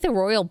 I think the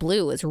royal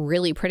blue is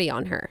really pretty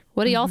on her.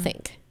 What do y'all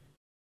think?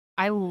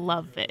 I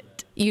love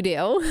it. You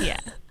do? Yeah.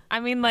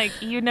 I mean, like,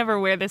 you never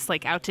wear this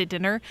like out to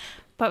dinner,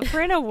 but for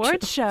an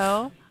award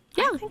show,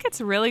 yeah, I think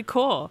it's really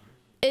cool.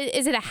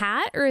 Is it a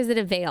hat or is it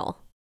a veil?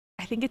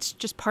 I think it's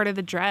just part of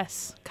the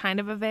dress, kind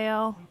of a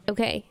veil.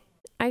 Okay,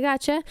 I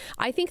gotcha.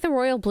 I think the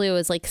royal blue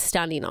is like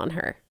stunning on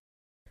her.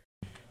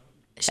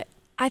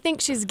 I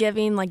think she's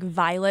giving like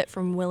Violet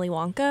from Willy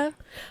Wonka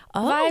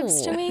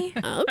vibes to me.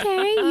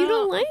 Okay, you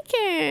don't like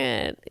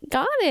it.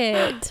 Got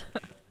it.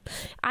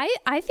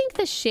 I think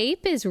the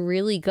shape is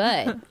really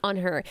good on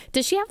her.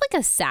 Does she have like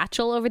a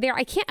satchel over there?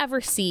 I can't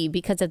ever see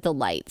because of the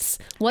lights.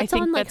 What's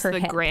on like her the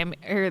hip?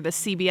 Or the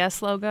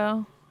CBS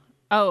logo.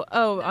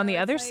 Oh, on the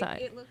other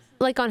side.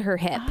 Like on her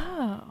hip.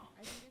 Oh.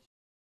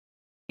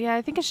 Yeah,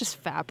 I think it's just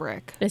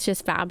fabric. It's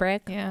just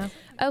fabric. Yeah.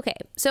 Okay.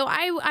 So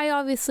I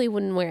obviously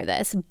wouldn't wear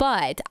this,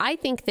 but I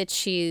think that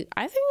she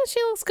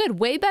looks good.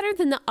 Way better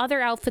than the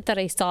other outfit that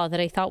I saw that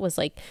I thought was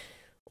like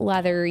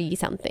leathery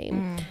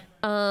something.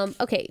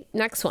 Okay,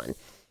 next one.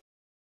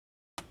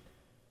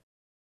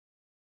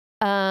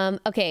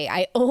 Okay,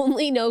 I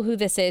only know who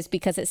this is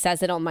because it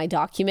says it on my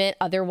document.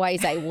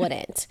 Otherwise, I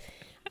wouldn't.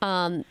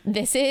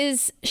 This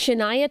is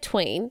Shania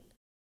Twain.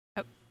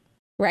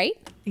 Right?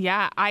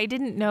 Yeah, I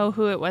didn't know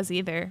who it was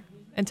either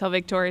until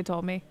Victoria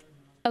told me.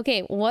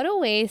 Okay, what a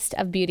waste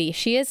of beauty.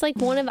 She is like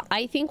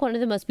I think one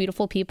of the most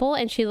beautiful people,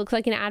 and she looks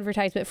like an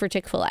advertisement for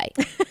Chick-fil-A.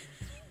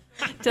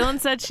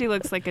 Dylan said she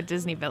looks like a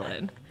Disney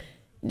villain.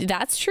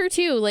 That's true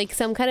too, like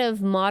some kind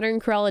of modern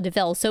Cruella de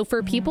Vil. So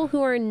for people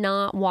who are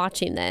not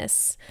watching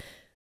this,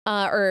 who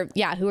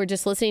are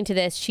just listening to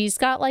this, she's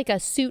got like a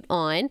suit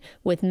on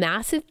with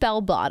massive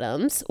bell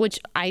bottoms, which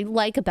I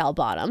like a bell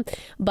bottom,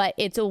 but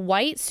it's a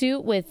white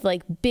suit with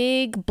like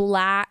big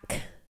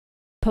black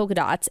polka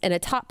dots and a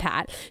top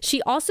hat.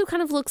 She also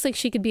kind of looks like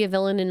she could be a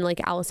villain in like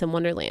Alice in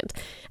Wonderland.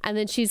 And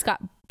then she's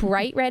got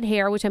bright red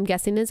hair, which I'm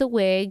guessing is a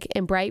wig,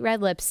 and bright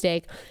red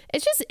lipstick.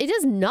 It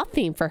does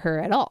nothing for her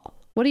at all.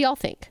 What do y'all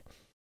think?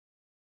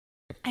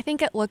 I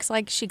think it looks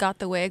like she got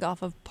the wig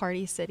off of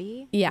Party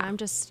City. Yeah.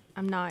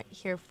 I'm not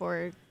here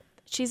for...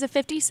 She's a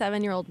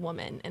 57-year-old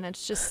woman, and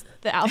it's just...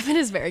 The outfit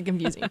is very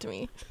confusing to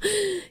me.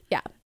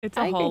 Yeah. It's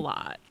a whole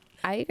lot.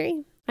 I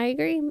agree.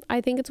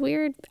 I think it's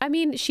weird. I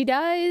mean, she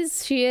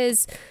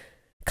is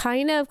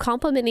kind of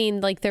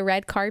complimenting like the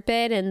red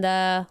carpet and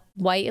the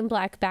white and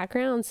black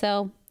background,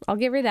 so I'll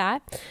give her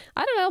that.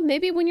 I don't know.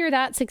 Maybe when you're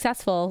that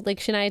successful, like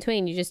Shania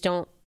Twain, you just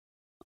don't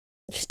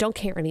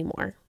care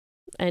anymore.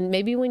 And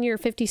maybe when you're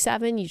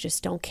 57, you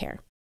just don't care.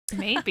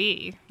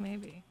 Maybe.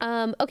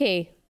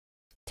 Okay.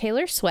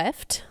 Taylor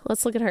Swift.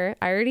 Let's look at her.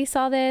 I already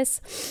saw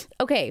this.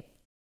 Okay.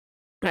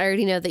 I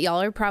already know that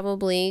y'all are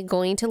probably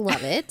going to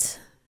love it.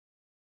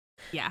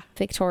 Yeah.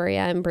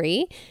 Victoria and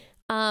Brie.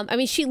 I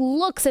mean, she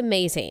looks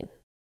amazing.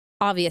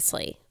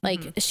 Obviously.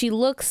 Like this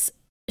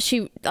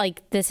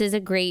is a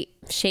great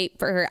shape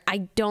for her.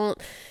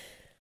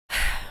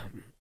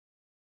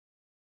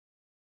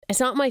 It's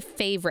not my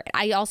favorite.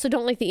 I also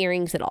don't like the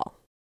earrings at all.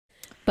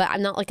 But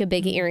I'm not like a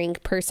big earring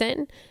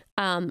person.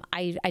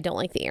 I don't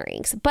like the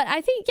earrings. But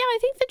I think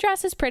the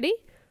dress is pretty.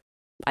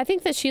 I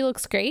think that she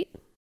looks great.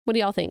 What do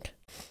y'all think?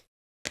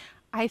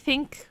 I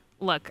think,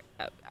 look,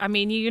 I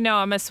mean,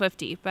 I'm a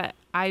Swiftie, but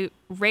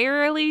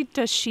rarely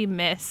does she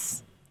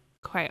miss,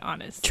 quite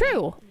honestly.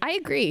 True. I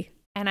agree.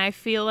 And I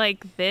feel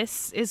like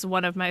this is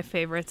one of my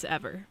favorites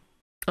ever.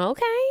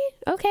 Okay.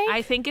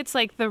 I think it's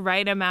like the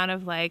right amount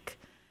of like,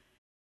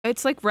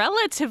 it's like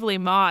relatively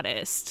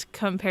modest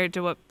compared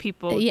to what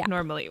people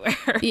normally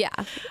wear. Yeah.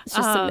 It's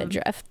just a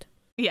midriff.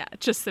 Yeah,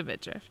 just a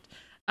midriff.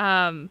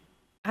 I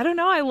don't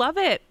know. I love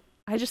it.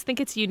 I just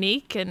think it's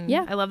unique and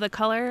I love the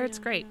color. It's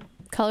great.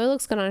 Color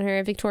looks good on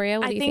her. Victoria,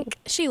 what do you think? I think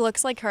she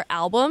looks like her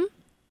album,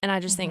 and I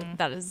just think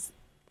that is,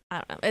 I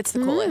don't know, it's the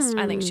coolest.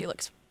 I think she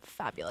looks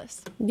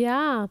fabulous.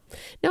 Yeah.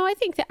 No, I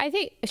think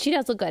she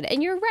does look good.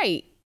 And you're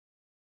right,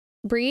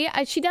 Brie.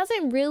 She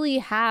doesn't really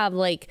have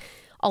like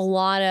a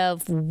lot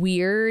of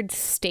weird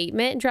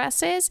statement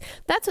dresses.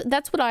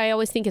 That's what I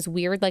always think is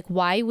weird. Like,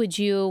 why would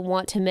you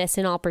want to miss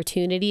an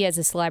opportunity as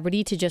a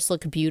celebrity to just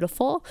look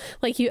beautiful?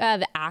 Like, you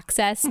have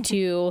access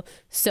to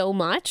so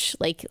much,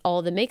 like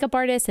all the makeup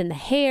artists and the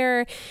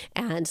hair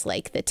and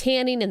like the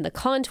tanning and the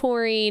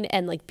contouring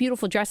and like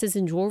beautiful dresses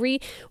and jewelry.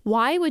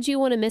 Why would you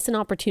want to miss an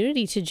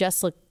opportunity to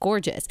just look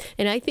gorgeous?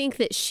 And I think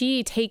that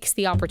she takes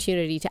the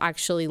opportunity to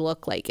actually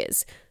look like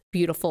as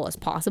beautiful as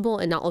possible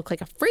and not look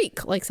like a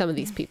freak like some of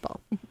these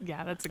people.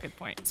 Yeah, that's a good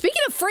point.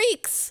 Speaking of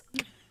freaks,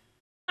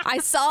 I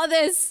saw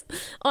this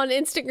on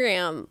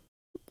Instagram.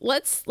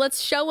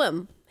 Let's show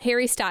him.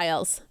 Harry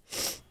Styles.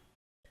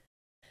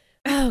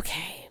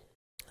 Okay.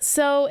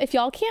 So if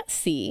y'all can't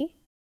see,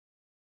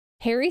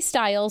 Harry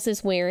Styles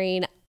is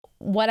wearing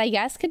what I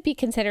guess could be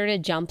considered a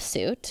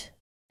jumpsuit,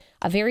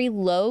 a very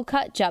low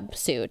cut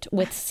jumpsuit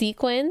with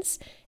sequins,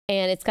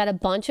 and it's got a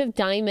bunch of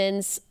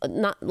diamonds,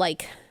 not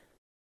like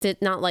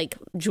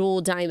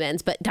jewel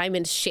diamonds, but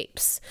diamond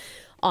shapes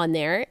on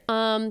there.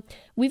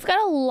 We've got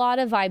a lot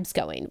of vibes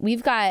going.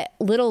 We've got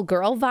little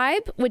girl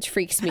vibe, which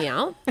freaks me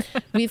out.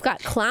 We've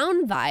got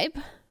clown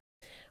vibe.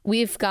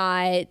 We've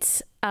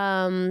got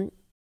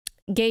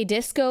gay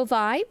disco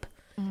vibe.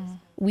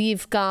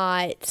 We've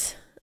got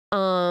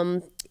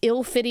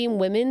ill-fitting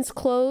women's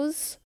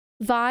clothes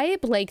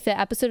vibe, like the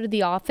episode of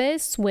The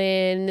Office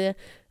when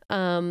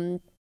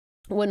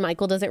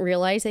Michael doesn't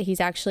realize that he's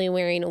actually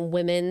wearing a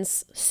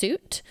women's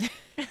suit.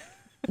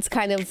 It's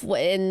kind of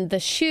in the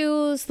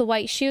shoes, the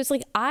white shoes.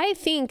 Like, I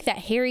think that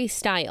Harry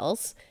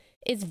Styles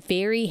is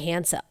very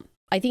handsome.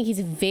 I think he's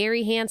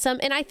very handsome.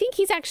 And I think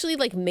he's actually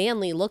like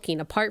manly looking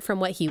apart from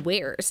what he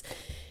wears.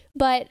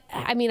 But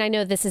I mean, I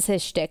know this is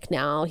his shtick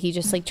now. He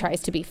just like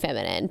tries to be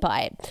feminine.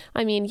 But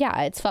I mean,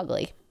 yeah, it's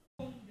fugly.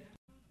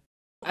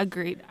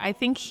 Agreed. I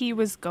think he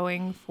was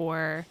going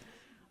for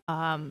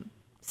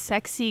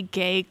sexy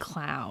gay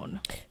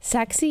clown.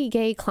 Sexy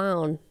gay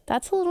clown.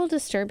 That's a little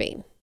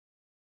disturbing.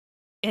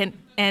 And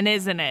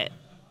isn't it?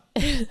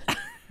 It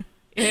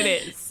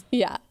is.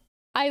 Yeah.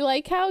 I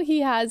like how he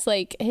has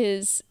like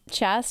his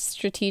chest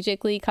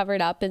strategically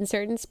covered up in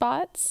certain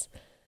spots.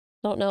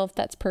 I don't know if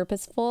that's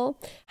purposeful.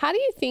 How do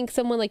you think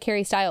someone like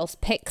Harry Styles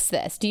picks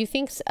this? Do you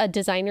think a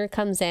designer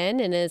comes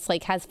in and is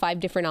like has 5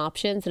 different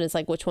options and is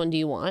like, which one do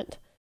you want?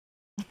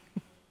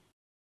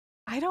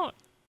 I don't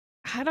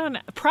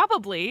know.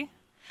 Probably.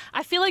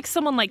 I feel like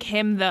someone like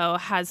him though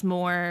has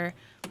more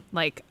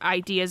like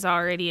ideas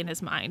already in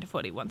his mind of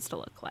what he wants to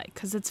look like,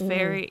 because it's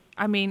very,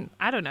 I mean,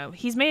 I don't know.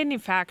 He's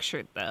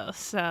manufactured though,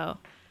 so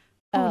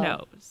who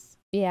knows?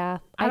 Yeah.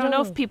 I don't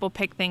know if people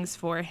pick things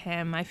for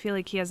him. I feel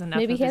like he has enough.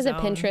 Maybe of he has his a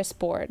own. Pinterest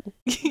board.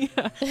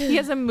 Yeah. He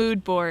has a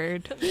mood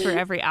board for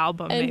every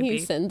album. And maybe he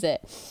sends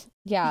it.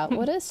 Yeah.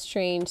 What a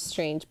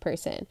strange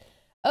person.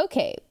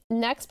 Okay.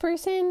 Next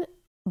person,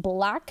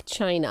 Black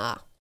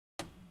China.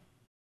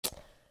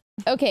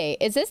 Okay.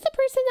 Is this the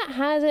person that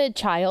has a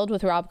child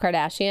with Rob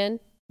Kardashian?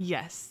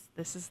 Yes,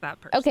 this is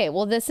that person. Okay,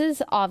 well, this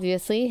is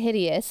obviously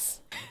hideous.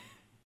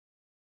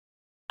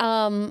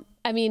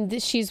 I mean,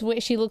 she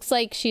looks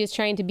like she is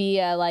trying to be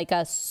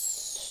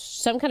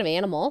some kind of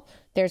animal.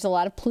 There's a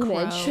lot of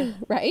plumage, Crow.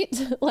 right?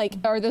 Like,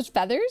 are those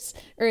feathers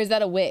or is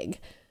that a wig?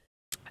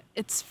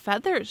 It's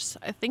feathers.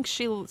 I think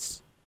she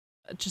looks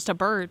just a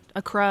bird,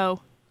 a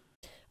crow.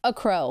 A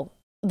crow,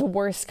 the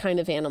worst kind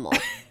of animal.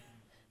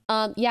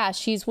 Yeah,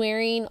 she's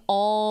wearing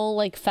all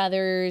like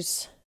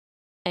feathers.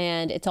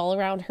 And it's all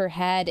around her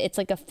head. It's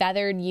like a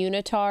feathered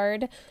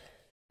unitard.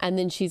 And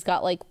then she's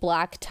got like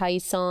black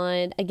tights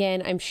on.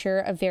 Again, I'm sure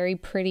a very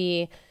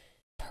pretty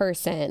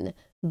person,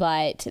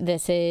 but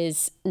this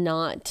is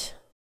not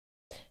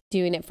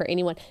doing it for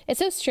anyone.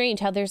 It's so strange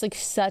how there's like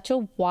such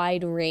a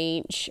wide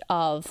range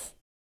of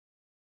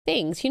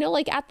things. You know,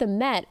 like at the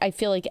Met, I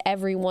feel like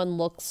everyone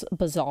looks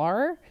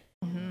bizarre.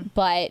 Mm-hmm.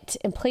 But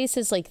in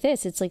places like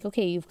this, it's like,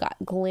 okay, you've got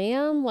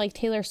glam like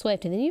Taylor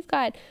Swift, and then you've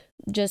got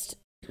just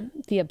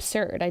the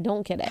absurd. I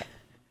don't get it.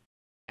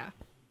 Yeah.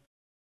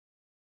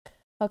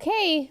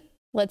 Okay,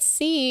 let's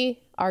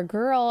see. Our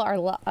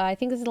girl, I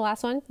think this is the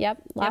last one.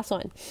 Yep, last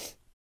one.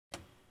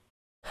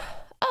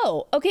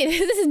 Oh, okay.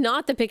 This is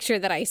not the picture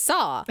that I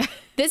saw.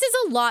 This is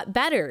a lot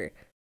better.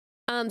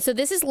 So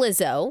this is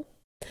Lizzo,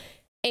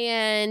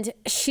 and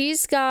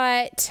she's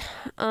got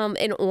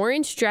an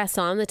orange dress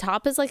on. The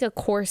top is like a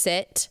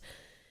corset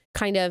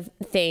kind of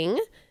thing.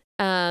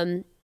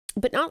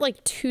 But not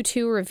like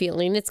too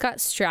revealing. It's got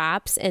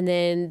straps, and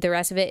then the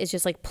rest of it is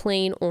just like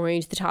plain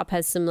orange. The top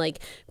has some like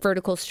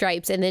vertical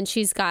stripes, and then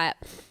she's got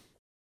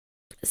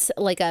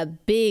like a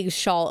big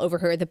shawl over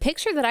her. The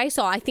picture that I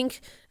saw, I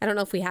don't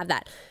know if we have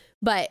that,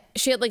 but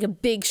she had like a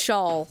big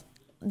shawl.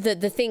 The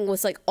thing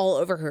was like all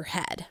over her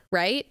head,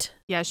 right?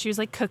 Yeah, she was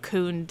like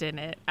cocooned in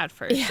it at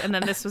first, yeah. And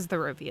then this was the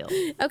reveal.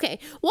 Okay,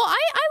 well, I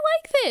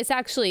like this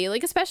actually,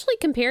 like especially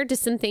compared to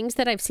some things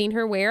that I've seen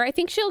her wear. I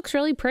think she looks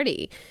really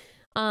pretty.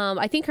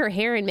 I think her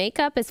hair and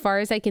makeup, as far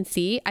as I can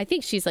see, I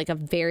think she's like a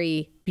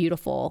very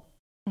beautiful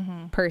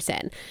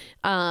person.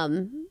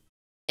 And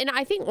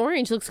I think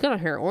orange looks good on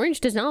her.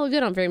 Orange does not look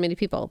good on very many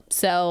people.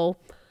 So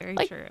Very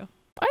like, true.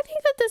 I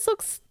think that this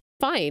looks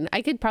fine.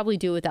 I could probably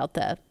do without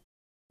the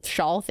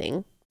shawl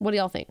thing. What do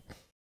y'all think?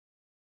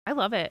 I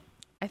love it.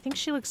 I think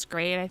she looks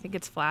great. I think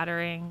it's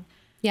flattering.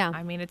 Yeah.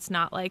 I mean, it's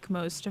not like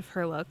most of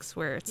her looks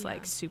where it's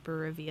like super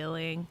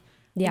revealing.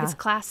 Yeah. It's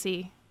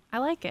classy. I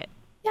like it.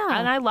 Yeah.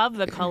 And I love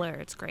the color.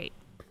 It's great.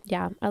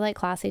 Yeah, I like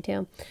classy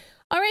too.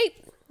 All right.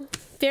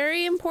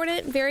 Very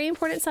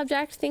important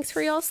subject. Thanks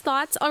for y'all's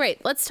thoughts. All right,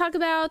 let's talk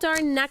about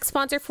our next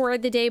sponsor for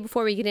the day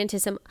before we get into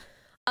some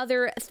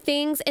other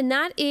things, and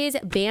that is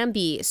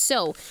Bambi.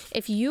 So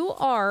if you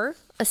are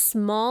a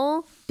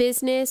small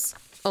business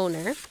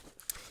owner,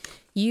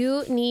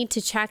 you need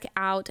to check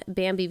out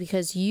Bambi,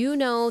 because you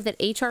know that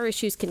HR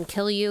issues can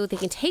kill you. They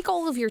can take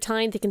all of your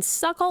time. They can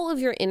suck all of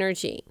your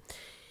energy.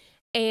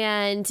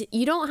 And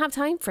you don't have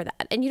time for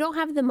that. And you don't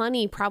have the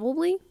money,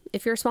 probably,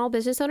 if you're a small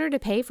business owner, to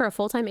pay for a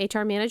full-time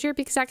HR manager,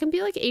 because that can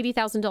be like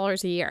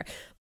 $80,000 a year.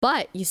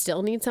 But you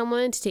still need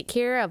someone to take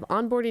care of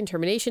onboarding,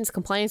 terminations,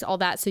 compliance, all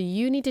that. So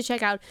you need to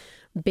check out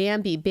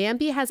Bambi.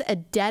 Bambi has a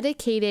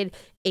dedicated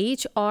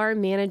HR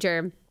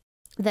manager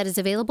that is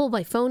available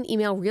by phone,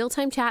 email,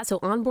 real-time chat, so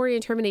onboarding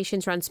and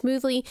terminations run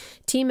smoothly,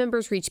 team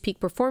members reach peak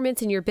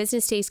performance, and your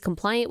business stays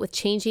compliant with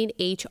changing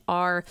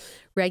HR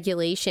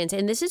regulations.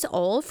 And this is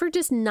all for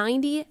just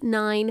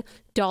 $99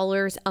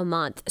 a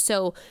month.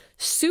 So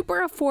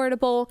super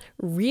affordable,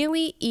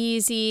 really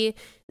easy.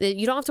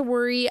 You don't have to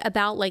worry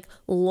about like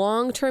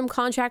long-term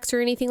contracts or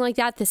anything like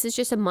that. This is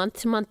just a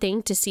month-to-month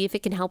thing to see if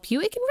it can help you.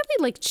 It can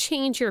really like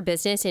change your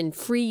business and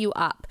free you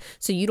up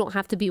so you don't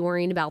have to be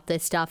worrying about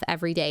this stuff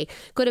every day.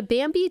 Go to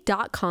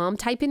Bambi.com,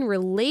 type in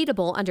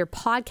relatable under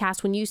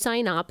podcast when you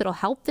sign up. It'll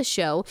help the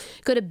show.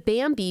 Go to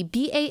Bambi,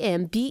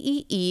 BAMBEE.com,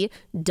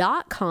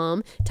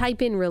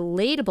 type in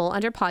relatable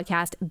under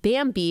podcast,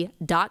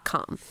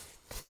 Bambi.com.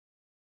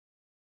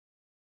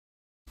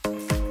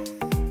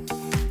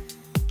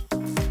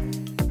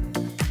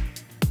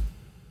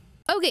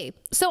 Okay,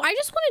 so I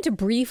just wanted to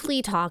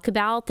briefly talk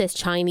about this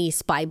Chinese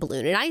spy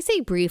balloon. And I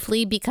say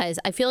briefly because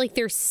I feel like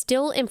there's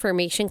still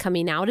information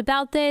coming out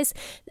about this,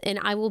 and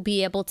I will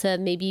be able to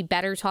maybe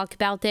better talk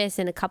about this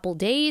in a couple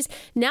days.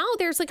 Now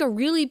there's like a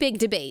really big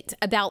debate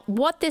about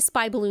what this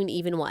spy balloon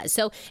even was.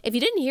 So if you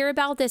didn't hear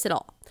about this at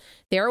all,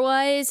 there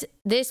was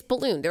this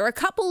balloon. There were a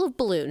couple of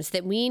balloons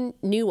that we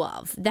knew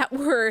of that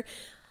were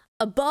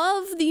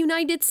above the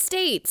United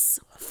States,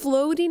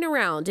 floating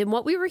around. And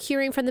what we were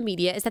hearing from the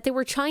media is that they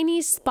were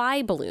Chinese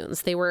spy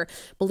balloons. They were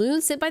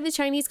balloons sent by the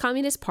Chinese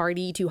Communist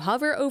Party to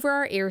hover over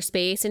our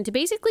airspace and to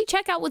basically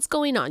check out what's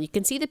going on. You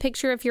can see the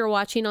picture if you're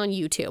watching on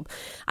YouTube.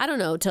 I don't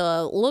know,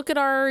 to look at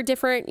our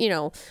different,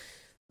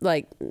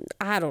 like,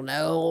 I don't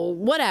know,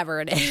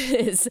 whatever it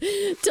is,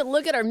 to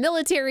look at our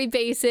military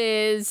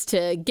bases,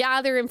 to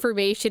gather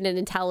information and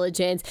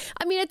intelligence.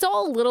 I mean, it's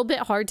all a little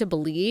bit hard to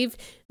believe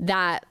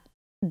that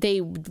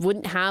they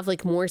wouldn't have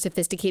like more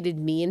sophisticated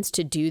means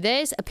to do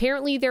this.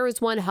 Apparently there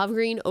was one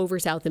hovering over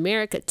South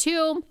America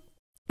too.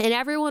 And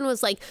everyone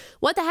was like,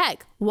 what the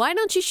heck? Why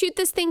don't you shoot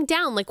this thing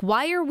down? Like,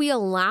 why are we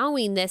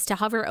allowing this to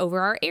hover over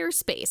our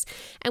airspace?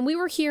 And we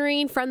were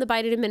hearing from the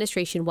Biden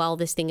administration, well,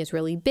 this thing is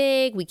really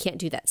big. We can't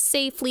do that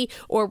safely,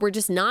 or we're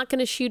just not going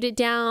to shoot it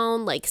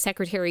down. Like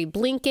Secretary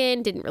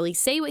Blinken didn't really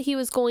say what he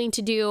was going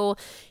to do.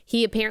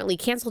 He apparently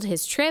canceled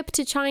his trip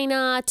to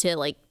China to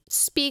like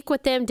speak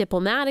with them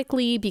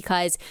diplomatically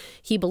because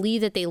he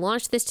believed that they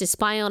launched this to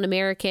spy on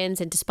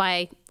Americans and to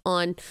spy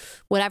on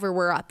whatever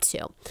we're up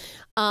to.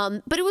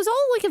 But it was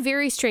all like a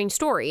very strange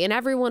story. And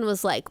everyone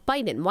was like,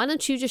 Biden, why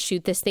don't you just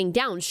shoot this thing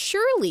down?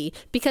 Surely,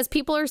 because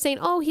people are saying,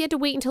 oh, he had to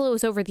wait until it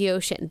was over the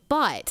ocean.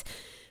 But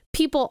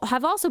people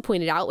have also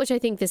pointed out, which I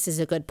think this is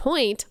a good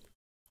point,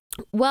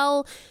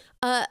 well,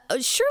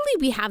 surely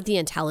we have the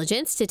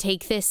intelligence to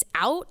take this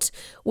out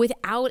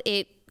without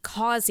it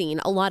causing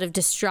a lot of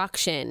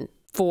destruction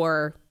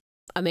for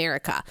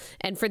America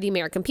and for the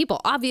American people.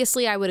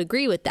 Obviously, I would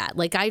agree with that.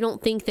 Like, I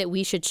don't think that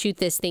we should shoot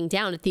this thing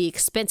down at the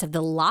expense of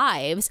the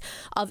lives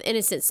of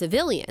innocent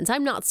civilians.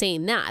 I'm not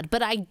saying that,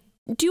 but I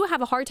do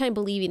have a hard time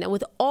believing that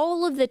with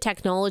all of the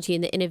technology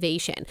and the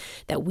innovation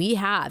that we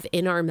have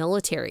in our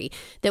military,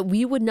 that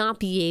we would not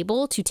be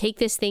able to take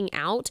this thing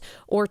out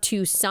or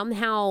to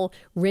somehow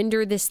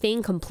render this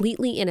thing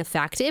completely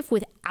ineffective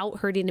without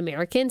hurting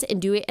Americans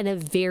and do it in a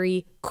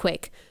very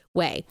quick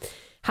way.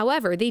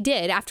 However, they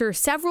did, after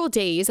several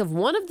days of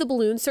one of the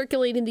balloons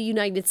circulating the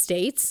United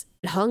States,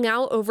 hung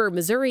out over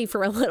Missouri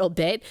for a little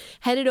bit,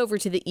 headed over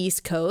to the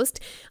East Coast.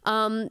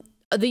 The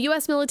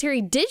U.S.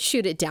 military did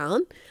shoot it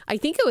down. I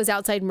think it was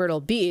outside Myrtle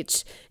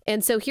Beach.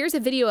 And so here's a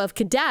video of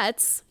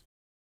cadets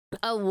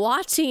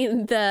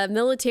watching the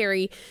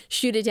military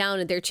shoot it down,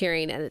 and they're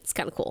cheering, and it's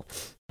kind of cool.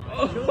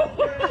 Oh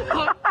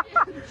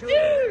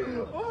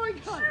my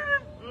God.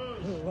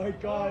 Oh my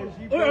gosh.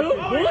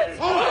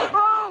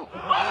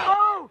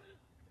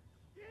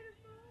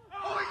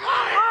 Oh, we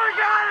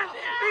got it!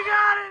 He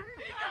got it!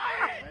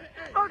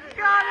 Oh,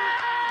 got it!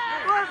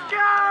 Let's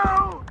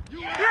go!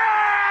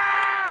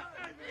 Yeah!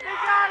 He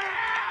got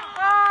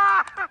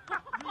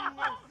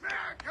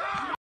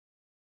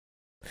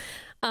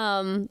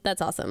it!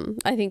 That's awesome.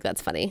 I think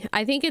that's funny.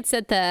 I think it's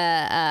at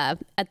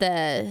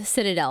the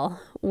Citadel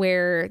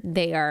where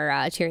they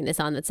are cheering this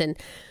on. That's in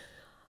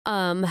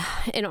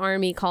an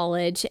Army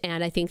college,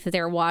 and I think that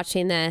they're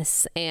watching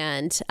this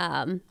and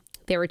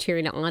they were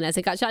cheering it on as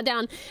it got shot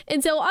down.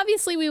 And so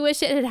obviously we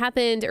wish it had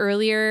happened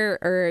earlier,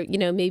 or,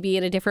 maybe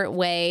in a different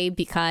way,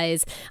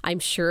 because I'm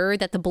sure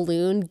that the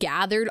balloon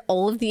gathered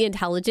all of the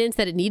intelligence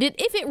that it needed,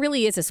 if it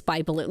really is a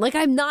spy balloon. Like,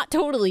 I'm not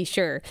totally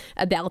sure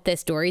about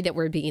this story that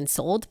we're being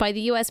sold by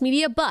the US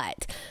media,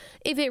 but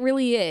if it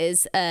really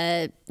is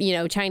a,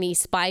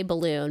 Chinese spy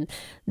balloon,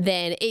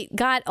 then it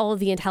got all of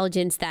the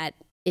intelligence that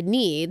it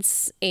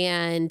needs.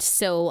 And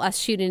so us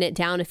shooting it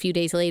down a few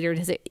days later,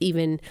 does it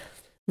even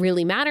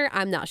really matter?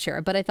 I'm not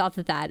sure, but I thought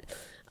that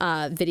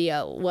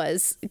video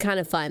was kind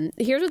of fun.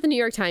 Here's what the New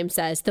York Times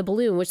says. The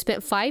balloon, which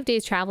spent 5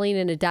 days traveling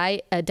in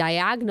a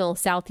diagonal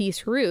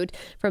southeast route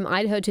from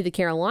Idaho to the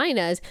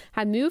Carolinas,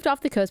 had moved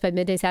off the coast by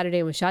midday Saturday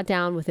and was shot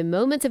down within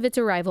moments of its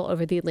arrival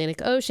over the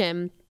Atlantic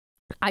Ocean.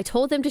 I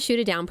told them to shoot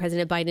it down,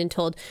 President Biden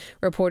told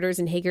reporters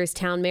in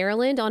Hagerstown,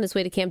 Maryland, on his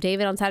way to Camp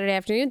David on Saturday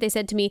afternoon. They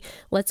said to me,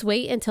 let's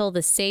wait until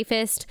the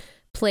safest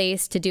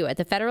place to do it.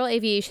 The Federal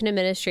Aviation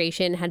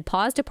Administration had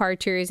paused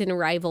departures and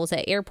arrivals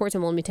at airports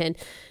in Wilmington,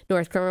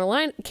 North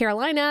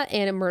Carolina,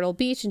 and in Myrtle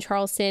Beach and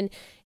Charleston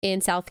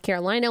in South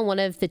Carolina, one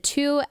of the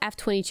two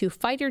F-22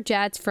 fighter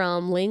jets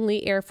from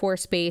Langley Air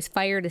Force Base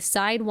fired a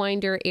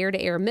Sidewinder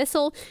air-to-air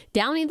missile,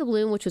 downing the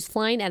balloon, which was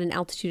flying at an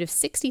altitude of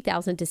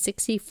 60,000 to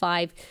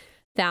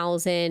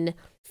 65,000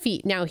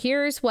 feet. Now,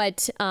 here's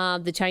what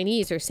the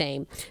Chinese are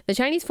saying. The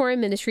Chinese Foreign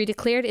Ministry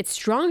declared its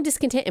strong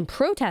discontent and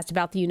protest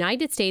about the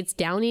United States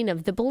downing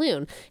of the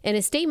balloon. In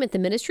a statement, the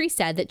ministry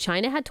said that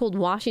China had told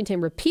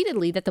Washington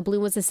repeatedly that the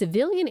balloon was a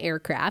civilian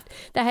aircraft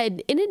that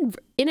had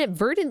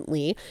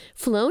inadvertently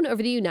flown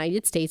over the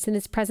United States and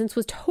its presence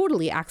was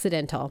totally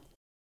accidental.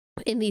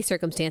 In these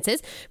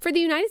circumstances, for the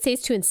United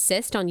States to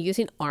insist on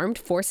using armed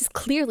force is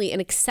clearly an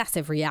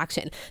excessive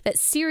reaction that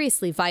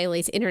seriously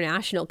violates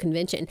international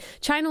convention.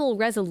 China will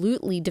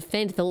resolutely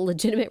defend the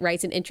legitimate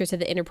rights and interests of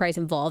the enterprise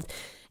involved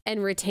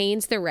and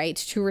retains the right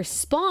to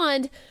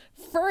respond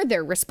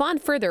further.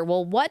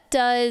 Well, what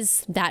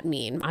does that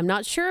mean? I'm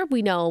not sure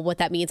we know what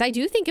that means. I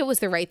do think it was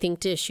the right thing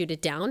to shoot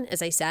it down.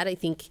 As I said, I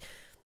think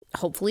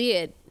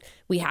hopefully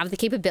we have the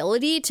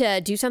capability to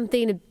do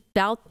something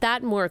about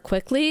that more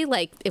quickly.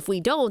 Like, if we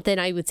don't, then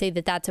I would say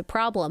that that's a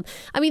problem.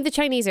 I mean, the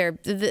Chinese are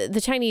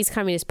the Chinese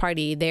Communist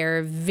Party.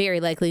 They're very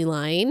likely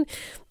lying.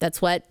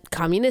 That's what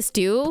communists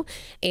do.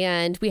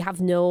 And we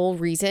have no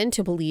reason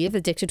to believe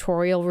the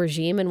dictatorial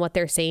regime and what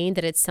they're saying,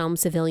 that it's some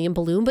civilian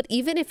balloon. But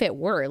even if it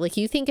were, like,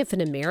 you think if an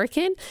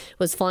American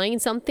was flying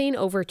something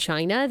over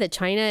China that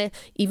China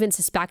even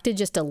suspected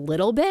just a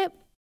little bit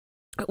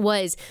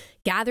was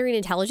gathering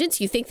intelligence,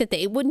 you think that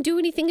they wouldn't do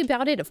anything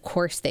about it? Of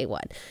course they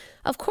would.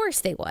 Of course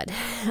they would.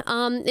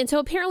 And so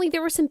apparently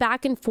there was some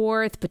back and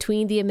forth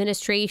between the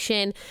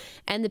administration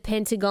and the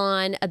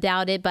Pentagon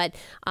about it, but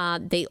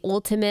they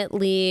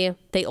ultimately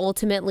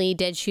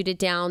did shoot it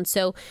down.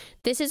 So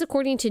this is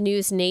according to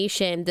News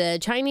Nation. The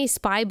Chinese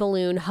spy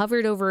balloon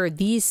hovered over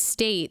these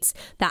states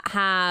that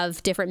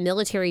have different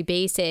military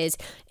bases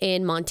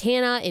in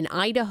Montana, in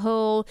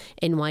Idaho,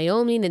 in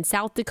Wyoming, in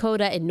South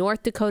Dakota, in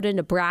North Dakota,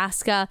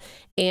 Nebraska,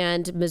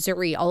 and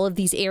Missouri, all of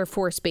these Air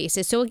Force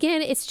bases. So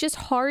again, it's just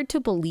hard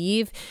to believe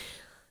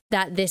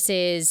that this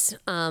is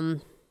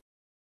an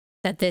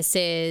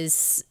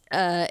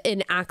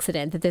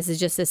accident, that this is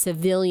just a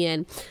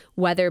civilian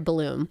weather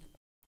balloon.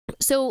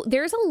 So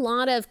there's a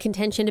lot of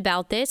contention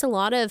about this, a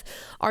lot of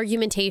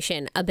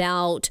argumentation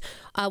about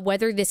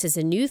whether this is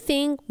a new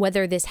thing,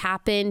 whether this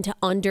happened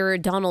under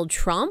Donald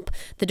Trump.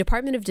 The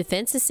Department of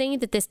Defense is saying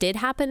that this did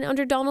happen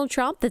under Donald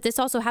Trump, that this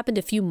also happened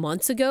a few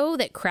months ago,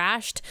 that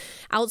crashed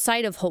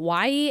outside of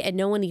Hawaii and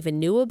no one even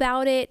knew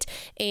about it.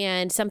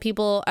 And some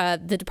people,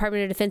 the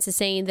Department of Defense is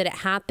saying that it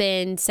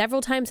happened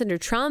several times under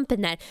Trump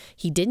and that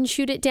he didn't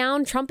shoot it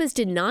down. Trump is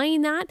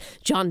denying that.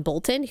 John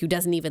Bolton, who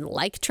doesn't even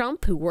like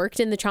Trump, who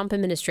worked in the Trump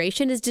administration,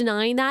 is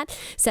denying that,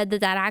 said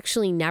that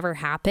actually never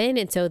happened.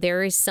 And so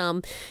there is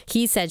some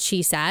he said,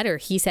 she said, or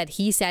he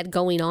said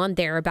going on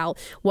there about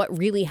what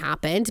really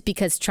happened,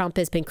 because Trump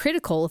has been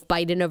critical of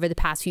Biden over the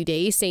past few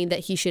days, saying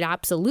that he should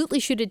absolutely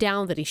shoot it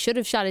down, that he should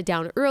have shot it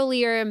down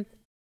earlier.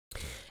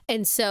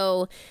 And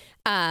so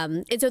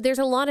there's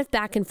a lot of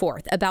back and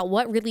forth about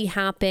what really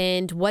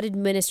happened, what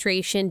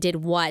administration did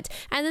what.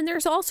 And then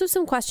there's also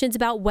some questions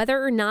about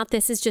whether or not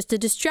this is just a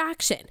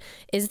distraction.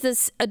 Is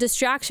this a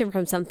distraction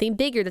from something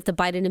bigger that the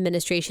Biden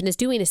administration is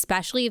doing,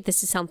 especially if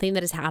this is something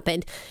that has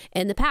happened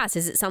in the past?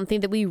 Is it something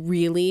that we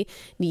really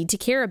need to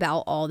care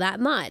about all that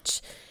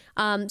much?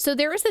 So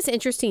there was this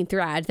interesting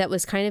thread that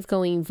was kind of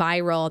going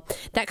viral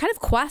that kind of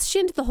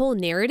questioned the whole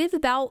narrative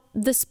about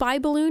the spy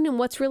balloon and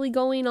what's really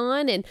going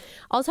on. And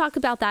I'll talk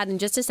about that in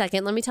just a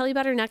second. Let me tell you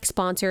about our next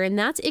sponsor, and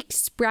that's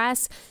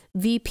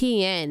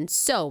ExpressVPN.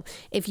 So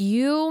if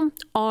you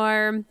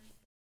are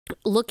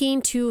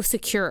looking to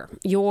secure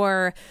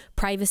your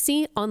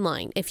privacy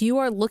online, if you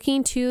are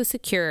looking to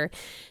secure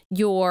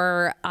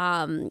your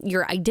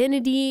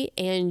identity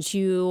and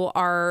you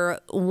are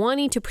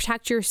wanting to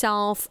protect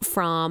yourself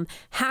from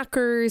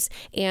hackers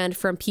and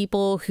from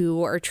people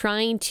who are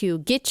trying to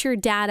get your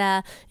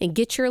data and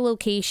get your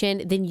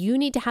location, then you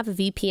need to have a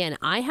VPN.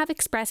 I have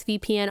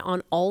ExpressVPN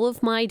on all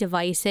of my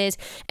devices,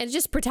 and it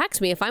just protects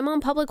me. If I'm on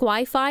public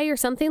Wi-Fi or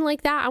something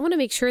like that, I want to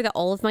make sure that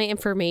all of my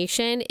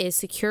information is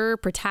secure,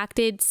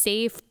 protected,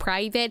 safe,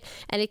 private,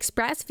 and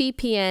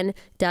ExpressVPN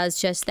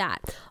does just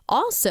that.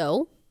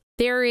 Also,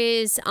 there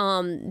is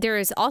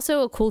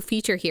also a cool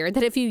feature here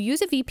that if you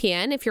use a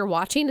VPN, if you're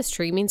watching a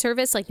streaming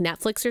service like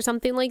Netflix or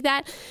something like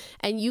that,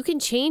 and you can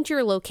change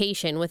your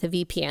location with a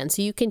VPN,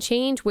 so you can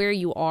change where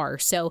you are.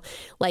 So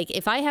like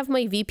if I have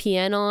my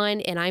VPN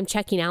on and I'm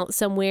checking out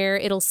somewhere,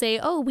 it'll say,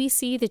 oh, we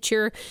see that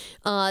your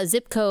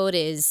zip code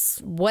is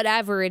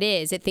whatever it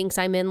is. It thinks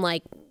I'm in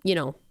like,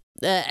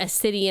 a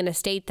city and a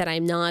state that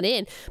I'm not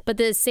in. But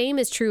the same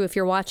is true if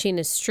you're watching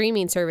a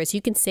streaming service.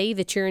 You can say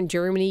that you're in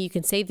Germany, you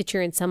can say that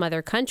you're in some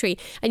other country,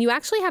 and you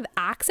actually have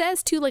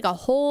access to like a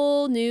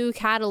whole new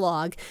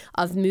catalog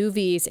of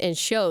movies and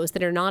shows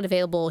that are not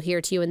available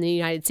here to you in the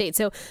United States.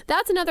 So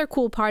that's another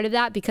cool part of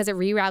that, because it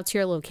reroutes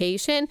your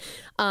location,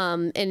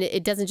 and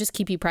it doesn't just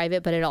keep you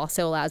private, but it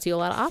also allows you a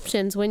lot of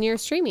options when you're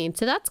streaming.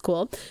 So that's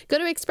cool. Go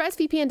to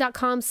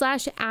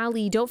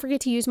expressvpn.com/Allie. Don't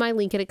forget to use my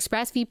link at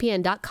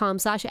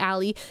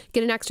expressvpn.com/Allie.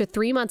 Get an extra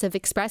 3 months of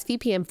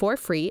ExpressVPN for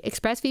free.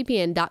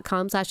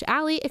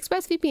 expressvpn.com/Allie.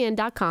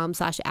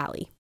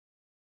 expressvpn.com/Allie.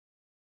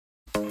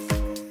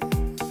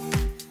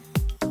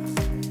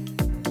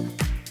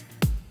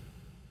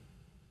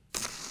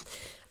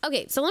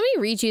 Okay, so let me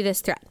read you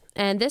this thread.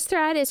 And this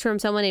thread is from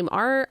someone named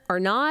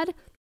Arnaud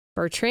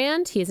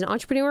Bertrand. He is an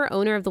entrepreneur,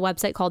 owner of the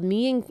website called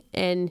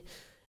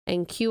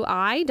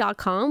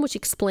meandqi.com, which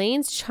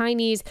explains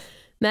Chinese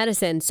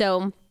medicine.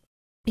 So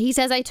he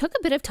says, I took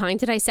a bit of time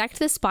to dissect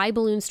the spy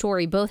balloon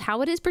story, both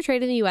how it is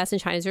portrayed in the US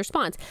and China's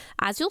response.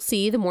 As you'll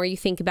see, the more you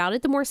think about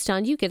it, the more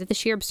stunned you get at the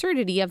sheer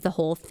absurdity of the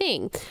whole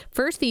thing.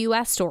 First, the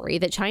US story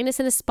that China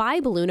sent a spy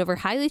balloon over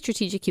highly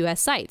strategic US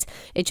sites.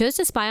 It chose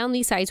to spy on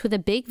these sites with a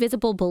big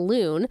visible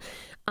balloon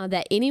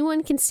that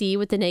anyone can see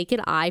with the naked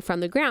eye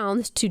from the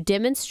ground to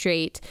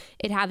demonstrate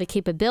it had the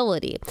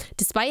capability,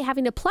 despite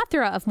having a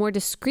plethora of more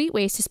discreet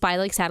ways to spy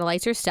like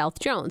satellites or stealth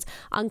drones.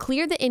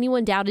 Unclear that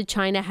anyone doubted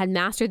China had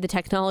mastered the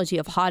technology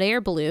of hot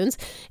air balloons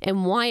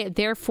and why it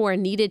therefore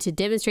needed to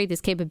demonstrate this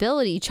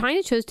capability.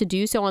 China chose to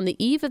do so on the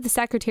eve of the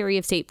Secretary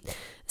of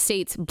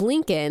State's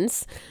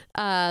Blinken's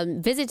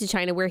visit to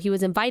China, where he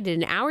was invited,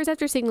 and hours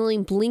after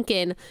signaling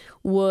Blinken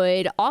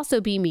would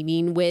also be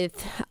meeting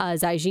with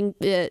Xi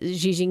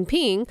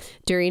Jinping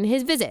during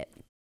his visit.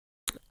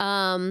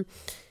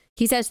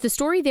 He says the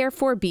story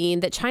therefore being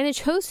that China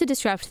chose to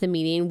disrupt the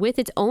meeting with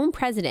its own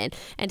president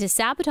and to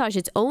sabotage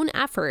its own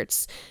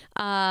efforts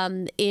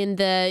in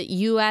the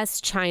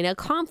U.S.-China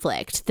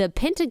conflict. The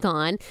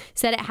Pentagon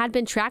said it had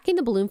been tracking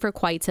the balloon for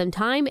quite some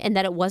time and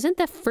that it wasn't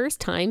the first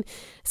time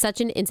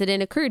such an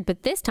incident occurred,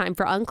 but this time,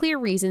 for unclear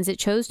reasons, it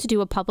chose to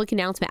do a public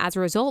announcement. As a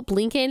result,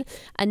 Blinken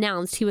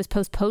announced he was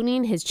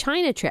postponing his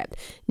China trip.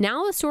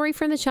 Now a story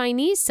from the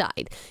Chinese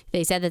side.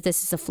 They said that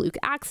this is a fluke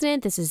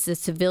accident. This is a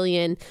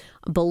civilian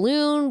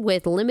balloon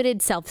with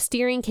limited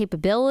self-steering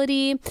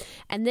capability.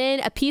 And then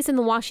a piece in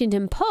the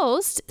Washington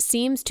Post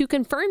seems to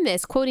confirm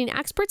this, quoting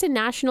experts in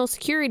national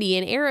security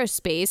and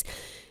aerospace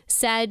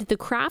said the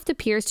craft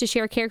appears to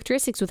share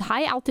characteristics with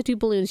high-altitude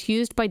balloons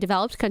used by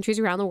developed countries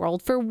around the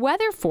world for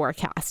weather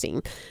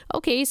forecasting.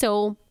 Okay,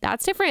 so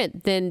that's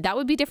different. Then that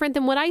would be different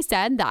than what I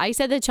said. I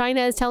said that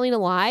China is telling a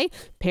lie.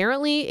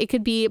 Apparently, it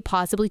could be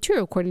possibly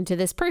true, according to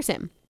this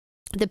person.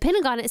 The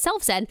Pentagon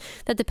itself said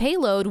that the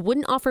payload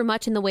wouldn't offer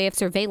much in the way of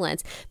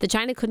surveillance that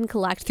China couldn't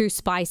collect through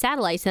spy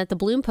satellites, and that the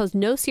balloon posed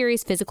no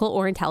serious physical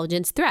or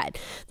intelligence threat.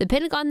 The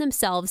Pentagon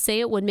themselves say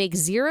it would make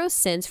zero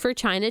sense for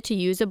China to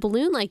use a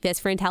balloon like this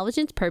for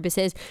intelligence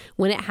purposes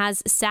when it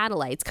has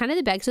satellites. Kind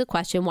of begs the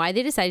question why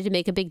they decided to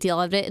make a big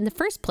deal of it in the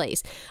first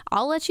place.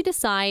 I'll let you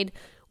decide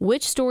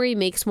which story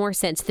makes more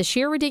sense. The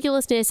sheer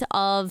ridiculousness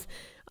of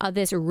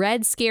this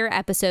Red Scare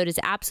episode is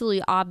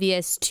absolutely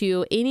obvious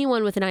to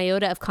anyone with an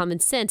iota of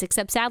common sense,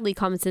 except sadly,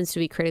 common sense to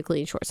be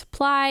critically in short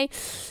supply.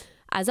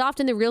 As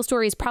often, the real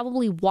story is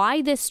probably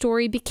why this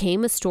story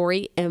became a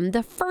story in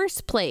the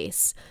first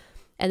place.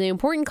 And the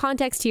important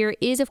context here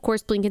is, of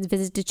course, Blinken's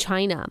visit to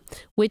China,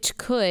 which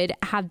could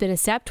have been a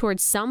step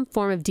towards some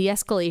form of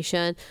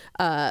de-escalation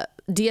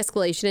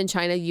in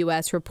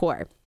China-U.S.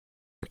 rapport.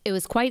 It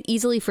was quite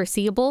easily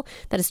foreseeable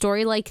that a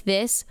story like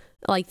this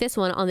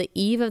one on the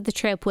eve of the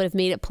trip would have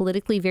made it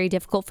politically very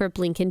difficult for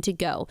Blinken to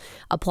go.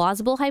 A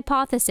plausible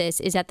hypothesis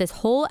is that this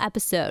whole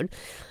episode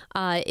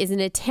is an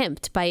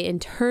attempt by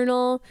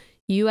internal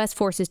U.S.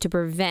 forces to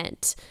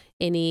prevent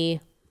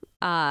any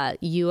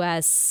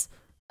U.S.-China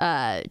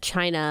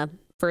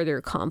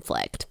further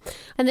conflict.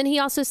 And then he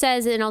also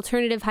says an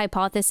alternative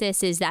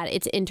hypothesis is that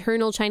it's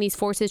internal Chinese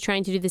forces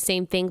trying to do the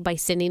same thing by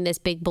sending this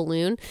big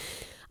balloon.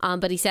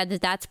 But he said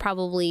that that's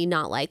probably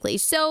not likely.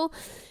 So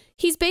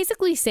he's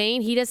basically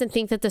saying he doesn't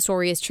think that the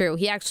story is true.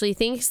 He actually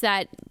thinks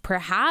that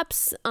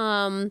perhaps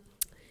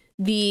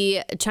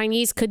the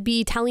Chinese could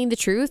be telling the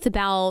truth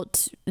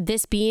about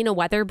this being a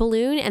weather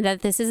balloon and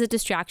that this is a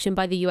distraction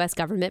by the U.S.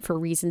 government for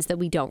reasons that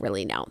we don't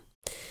really know.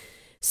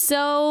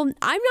 So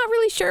I'm not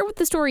really sure what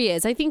the story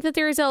is. I think that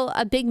there is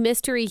a big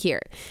mystery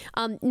here.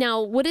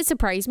 Now, would it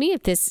surprise me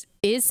if this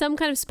is some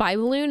kind of spy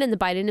balloon and the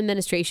Biden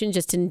administration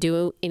just didn't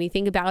do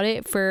anything about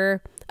it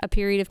for a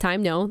period of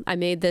time? No, I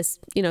made this,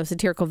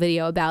 satirical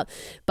video about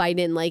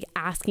Biden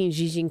asking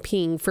Xi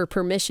Jinping for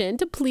permission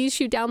to please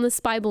shoot down the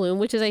spy balloon,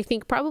 which is, I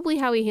think, probably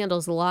how he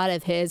handles a lot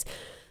of his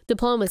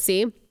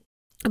diplomacy.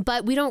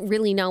 but we don't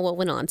really know what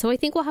went on. So I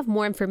think we'll have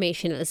more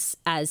information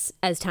as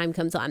time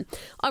comes on.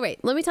 All right,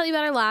 let me tell you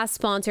about our last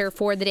sponsor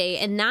for the day,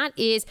 and that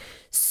is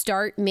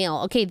Start Mail.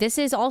 Okay, this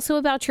is also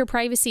about your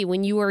privacy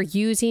when you are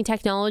using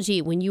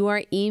technology, when you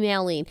are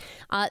emailing.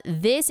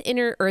 This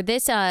email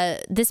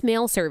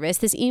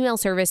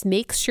service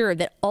makes sure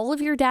that all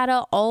of your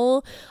data,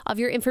 all of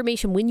your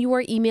information when you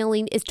are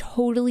emailing is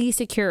totally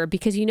secure,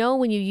 because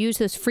when you use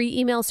those free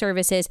email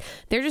services,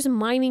 they're just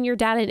mining your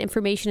data and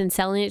information and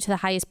selling it to the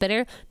highest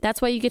bidder.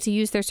 That's why you get to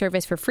use their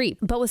service for free.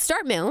 But with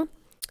Start Mail,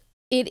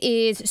 it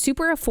is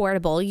super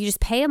affordable. You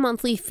just pay a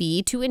monthly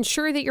fee to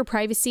ensure that your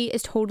privacy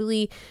is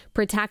totally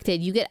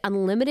protected. You get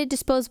unlimited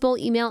disposable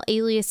email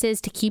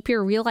aliases to keep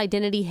your real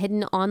identity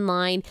hidden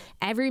online.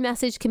 Every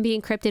message can be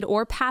encrypted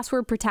or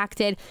password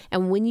protected.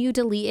 And when you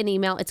delete an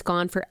email, it's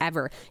gone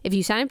forever. If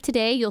you sign up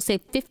today, you'll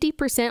save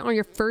 50% on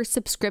your first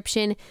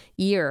subscription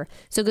year.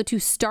 So go to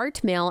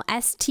startmail,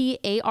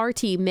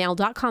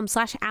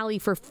 startmail.com/Allie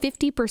for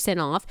 50%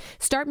 off.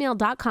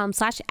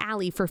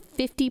 Startmail.com/Allie for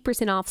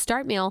 50% off.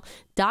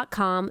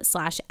 Startmail.com/Allie.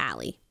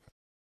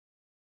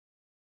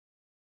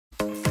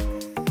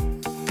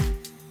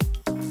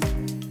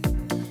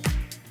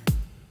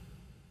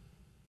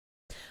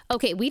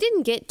 Okay, we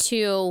didn't get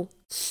to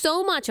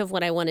so much of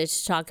what I wanted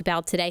to talk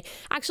about today.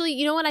 Actually,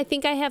 you know what? I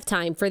think I have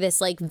time for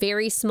this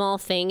very small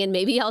thing, and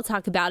maybe I'll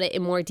talk about it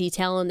in more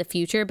detail in the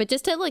future, but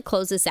just to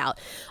close this out.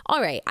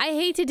 All right. I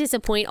hate to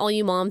disappoint all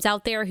you moms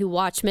out there who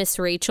watch Miss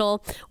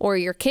Rachel, or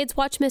your kids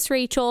watch Miss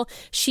Rachel.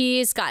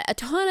 She's got a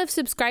ton of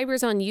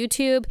subscribers on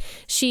YouTube.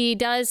 She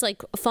does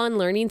fun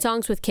learning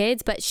songs with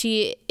kids, but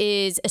she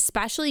is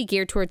especially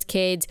geared towards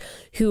kids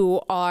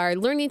who are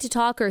learning to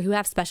talk, or who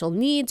have special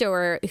needs,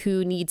 or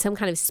who need some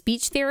kind of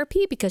speech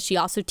therapy, because she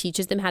also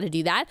teaches them how to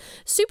do that.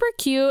 Super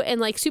cute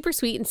and super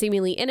sweet and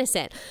seemingly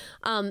innocent.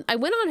 I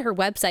went on her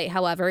website,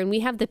 however, and we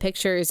have the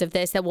pictures of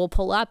this that we'll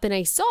pull up, and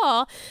I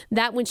saw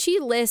that when she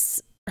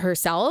lists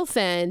herself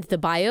and the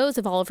bios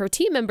of all of her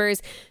team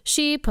members,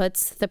 she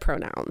puts the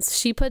pronouns.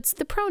 She puts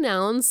the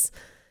pronouns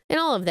in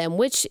all of them,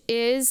 which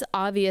is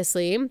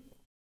obviously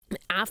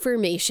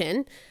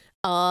affirmation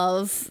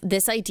of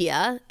this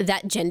idea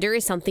that gender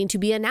is something to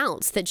be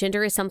announced, that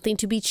gender is something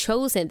to be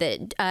chosen,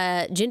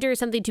 that gender is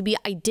something to be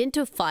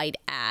identified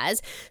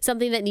as,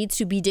 something that needs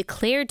to be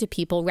declared to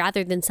people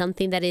rather than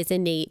something that is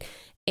innate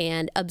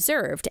and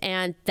observed.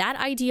 And that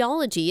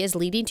ideology is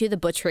leading to the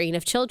butchering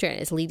of children,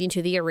 is leading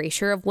to the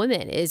erasure of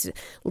women, is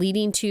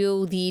leading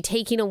to the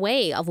taking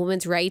away of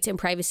women's rights and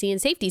privacy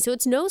and safety. So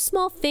it's no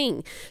small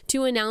thing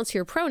to announce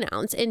your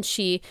pronouns, and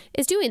she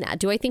is doing that.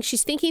 Do I think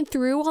she's thinking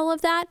through all of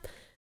that?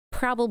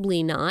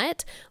 Probably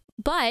not,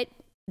 but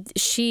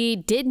she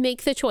did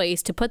make the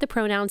choice to put the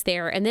pronouns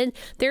there. And then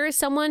there is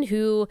someone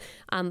who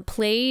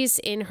plays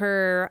in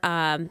her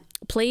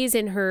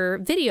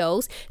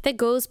videos that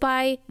goes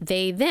by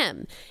they,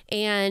 them,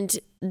 and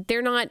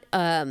they're not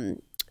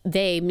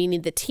they,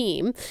 meaning the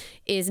team,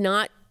 is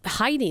not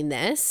hiding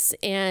this.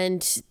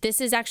 And this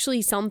is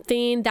actually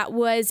something that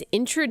was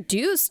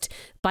introduced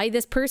by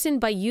this person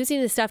by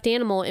using the stuffed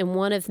animal in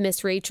one of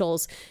Miss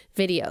Rachel's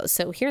videos.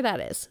 So here that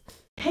is.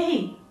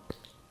 Hey,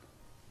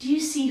 do you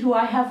see who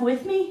I have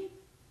with me?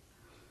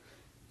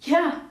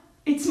 Yeah,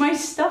 it's my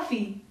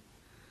stuffy.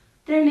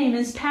 Their name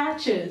is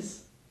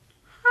Patches.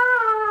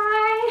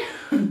 Hi!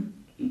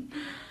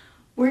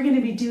 We're going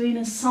to be doing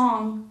a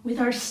song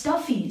with our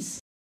stuffies.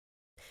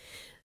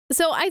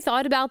 So I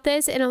thought about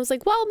this and I was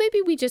like, well,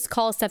 maybe we just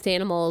call stuffed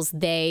animals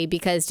they,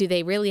 because do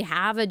they really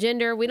have a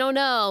gender? We don't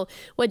know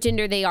what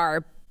gender they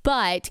are.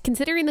 But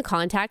considering the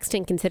context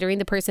and considering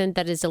the person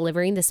that is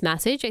delivering this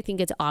message, I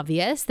think it's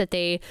obvious that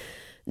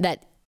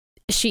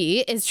she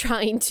is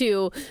trying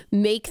to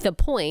make the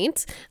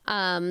point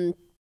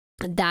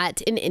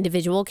that an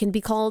individual can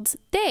be called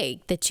they,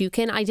 that you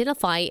can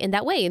identify in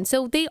that way. And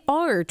so they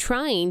are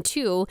trying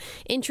to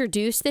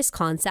introduce this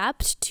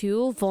concept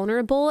to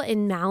vulnerable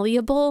and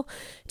malleable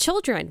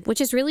children,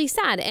 which is really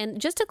sad. And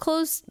just to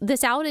close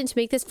this out and to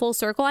make this full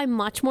circle, I'm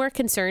much more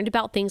concerned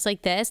about things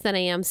like this than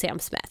I am Sam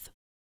Smith.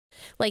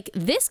 Like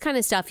this kind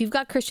of stuff, you've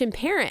got Christian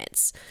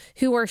parents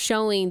who are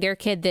showing their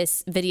kid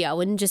this video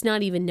and just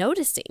not even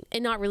noticing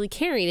and not really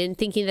caring and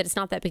thinking that it's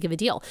not that big of a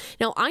deal.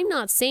 Now, I'm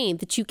not saying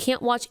that you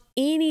can't watch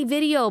any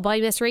video by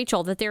Miss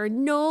Rachel, that there are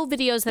no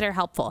videos that are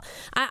helpful.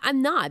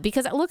 I'm not,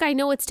 because look, I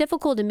know it's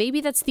difficult, and maybe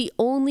that's the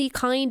only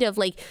kind of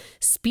like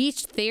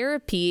speech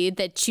therapy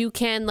that you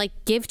can like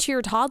give to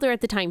your toddler at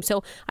the time.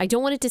 So I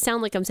don't want it to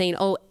sound like I'm saying,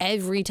 oh,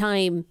 every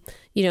time,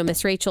 you know,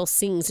 Miss Rachel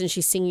sings and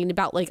she's singing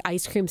about like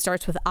ice cream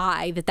starts with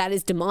I, that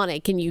is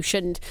demonic and you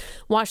shouldn't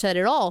watch that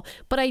at all.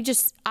 But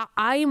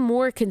I'm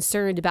more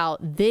concerned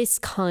about this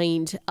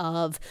kind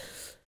of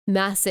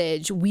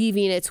message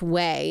weaving its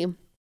way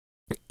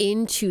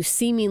into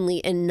seemingly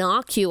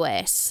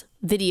innocuous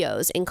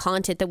videos and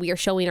content that we are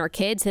showing our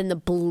kids than the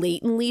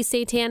blatantly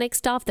satanic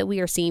stuff that we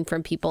are seeing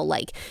from people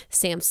like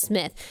Sam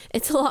Smith.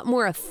 It's a lot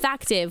more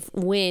effective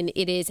when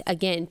it is,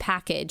 again,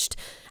 packaged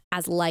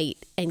as light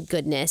and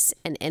goodness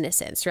and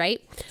innocence,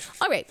 right?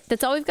 All right,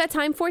 that's all we've got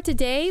time for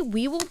today.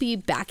 We will be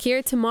back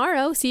here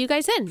tomorrow. See you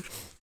guys then.